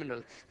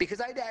criminal,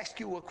 because I'd ask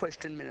you a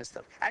question,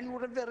 Minister, and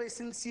you're a very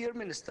sincere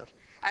Minister,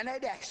 and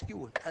I'd ask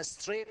you a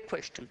straight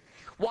question.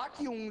 What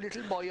young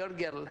little boy or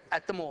girl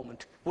at the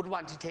moment would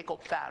want to take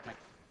up farming?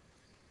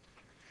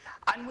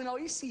 And when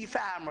I see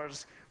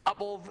farmers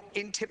above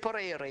in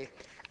Tipperary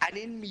and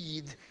in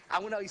Meath,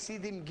 and when I see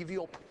them give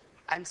up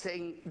and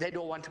saying they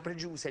don't want to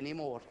produce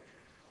anymore,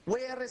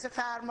 where is a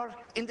farmer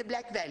in the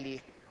Black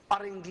Valley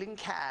or in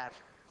Glencar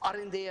or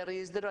in the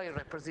areas that I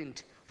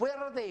represent? Where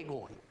are they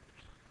going?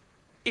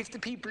 If the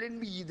people in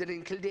Meath and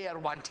in Kildare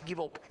want to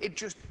give up, it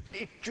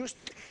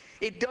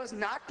does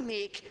not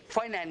make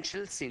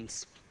financial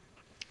sense.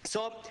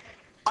 So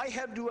I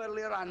heard you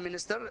earlier on,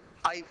 Minister.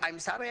 I'm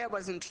sorry I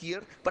wasn't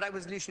here, but I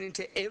was listening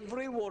to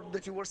every word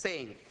that you were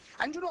saying.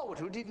 And you know what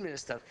you did,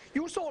 Minister?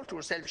 You sold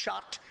yourself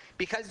short,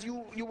 because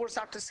you were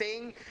sort of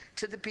saying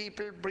to the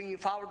people bringing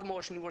forward the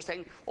motion, you were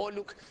saying, oh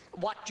look,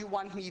 what do you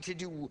want me to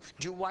do?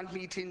 Do you want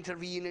me to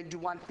intervene, and do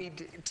you want me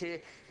to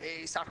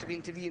sort of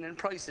intervene in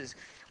prices?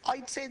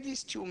 I'd say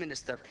this to you,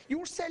 Minister.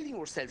 You're selling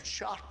yourself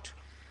short.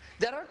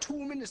 There are 2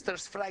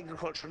 ministers for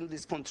agriculture in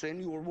this country,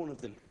 and you're one of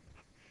them.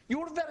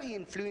 You're very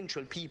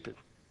influential people.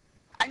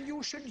 And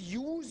you should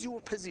use your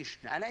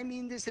position, and I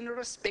mean this in a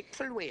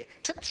respectful way,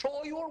 to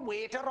throw your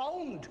weight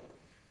around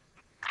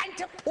and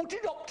to put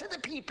it up to the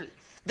people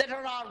that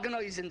are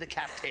organising the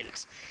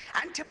cartels,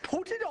 and to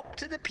put it up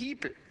to the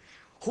people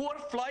who are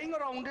flying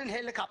around in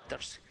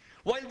helicopters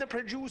while the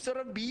producer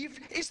of beef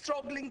is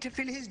struggling to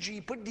fill his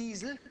jeep with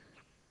diesel.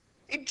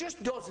 It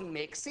just doesn't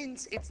make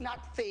sense. It's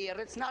not fair.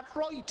 It's not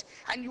right.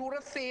 And you're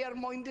a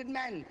fair-minded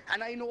man,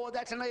 and I know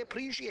that, and I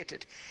appreciate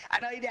it.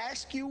 And I'd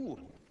ask you,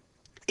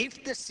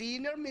 if the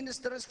senior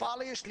minister is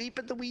falling asleep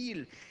at the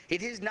wheel,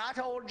 it is not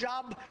our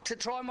job to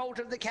throw him out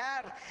of the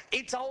car.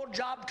 It's our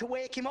job to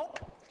wake him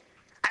up.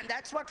 And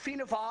that's what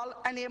Fianna Fáil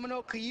and Eamon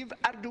O'Keefe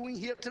are doing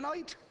here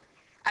tonight.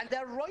 And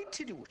they're right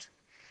to do it.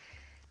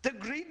 The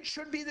grid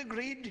should be the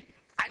grid,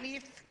 and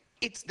if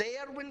it's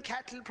there when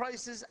cattle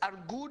prices are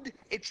good,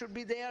 it should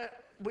be there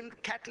when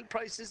cattle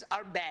prices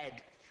are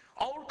bad.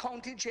 Our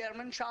county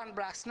chairman, Sean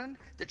Brosnan,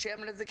 the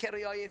chairman of the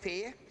Kerry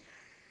IFA,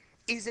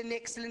 is an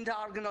excellent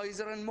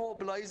organiser and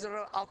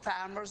mobiliser of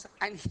farmers,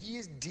 and he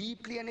is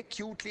deeply and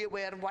acutely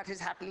aware of what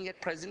is happening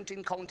at present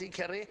in County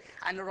Kerry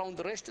and around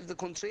the rest of the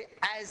country,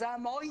 as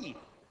am I.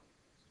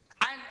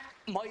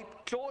 And my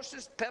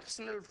closest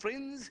personal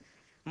friends,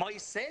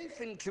 myself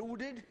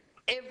included,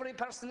 every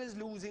person is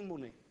losing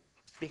money,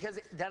 because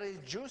there is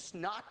just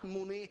not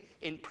money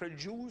in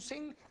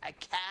producing a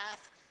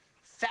calf,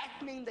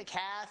 fattening the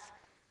calf,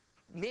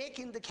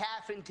 making the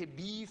calf into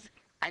beef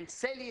and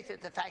selling it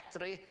at the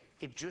factory.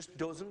 It just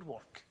doesn't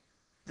work.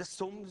 The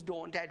sums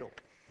don't add up.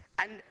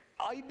 And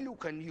I'd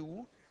look on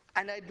you,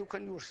 and I'd look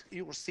on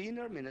your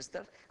senior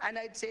minister, and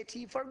I'd say to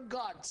you, for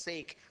God's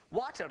sake,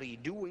 what are you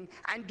doing?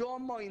 And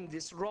don't mind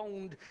this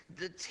round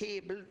the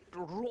table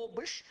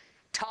rubbish,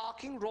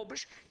 talking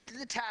rubbish.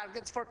 The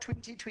targets for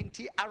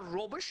 2020 are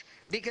rubbish,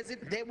 because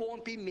they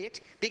won't be met,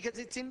 because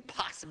it's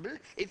impossible.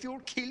 If you're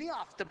killing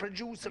off the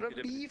producer of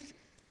beef,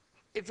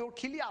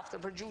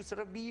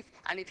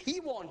 and if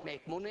he won't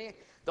make money,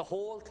 the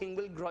whole thing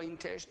will grind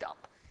to a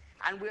stop.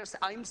 And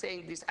I'm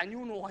saying this, and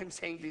you know I'm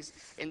saying this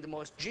in the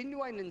most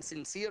genuine and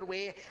sincere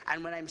way,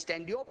 and when I'm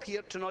standing up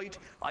here tonight,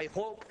 I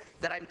hope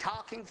that I'm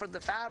talking for the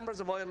farmers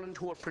of Ireland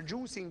who are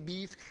producing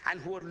beef and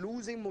who are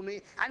losing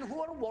money and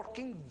who are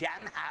working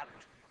damn hard.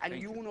 And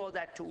you know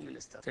that too,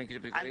 Minister. Thank you.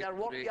 And they're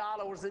working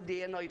all hours a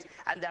day and night,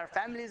 and their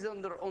families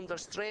under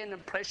strain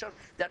and pressure.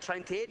 They're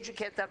trying to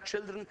educate their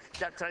children,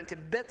 they're trying to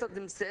better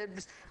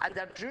themselves, and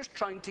they're just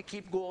trying to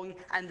keep going,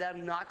 and they're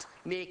not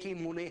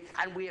making money.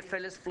 And we have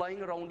fellas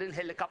flying around in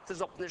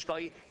helicopters up in the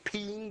sky,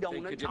 peeing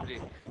down on top.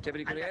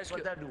 Deputy, could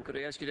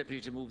I ask you, Deputy,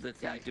 to move that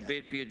the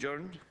debate be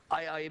adjourned?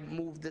 I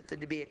move that the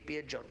debate be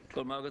adjourned.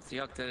 Good, Margaret.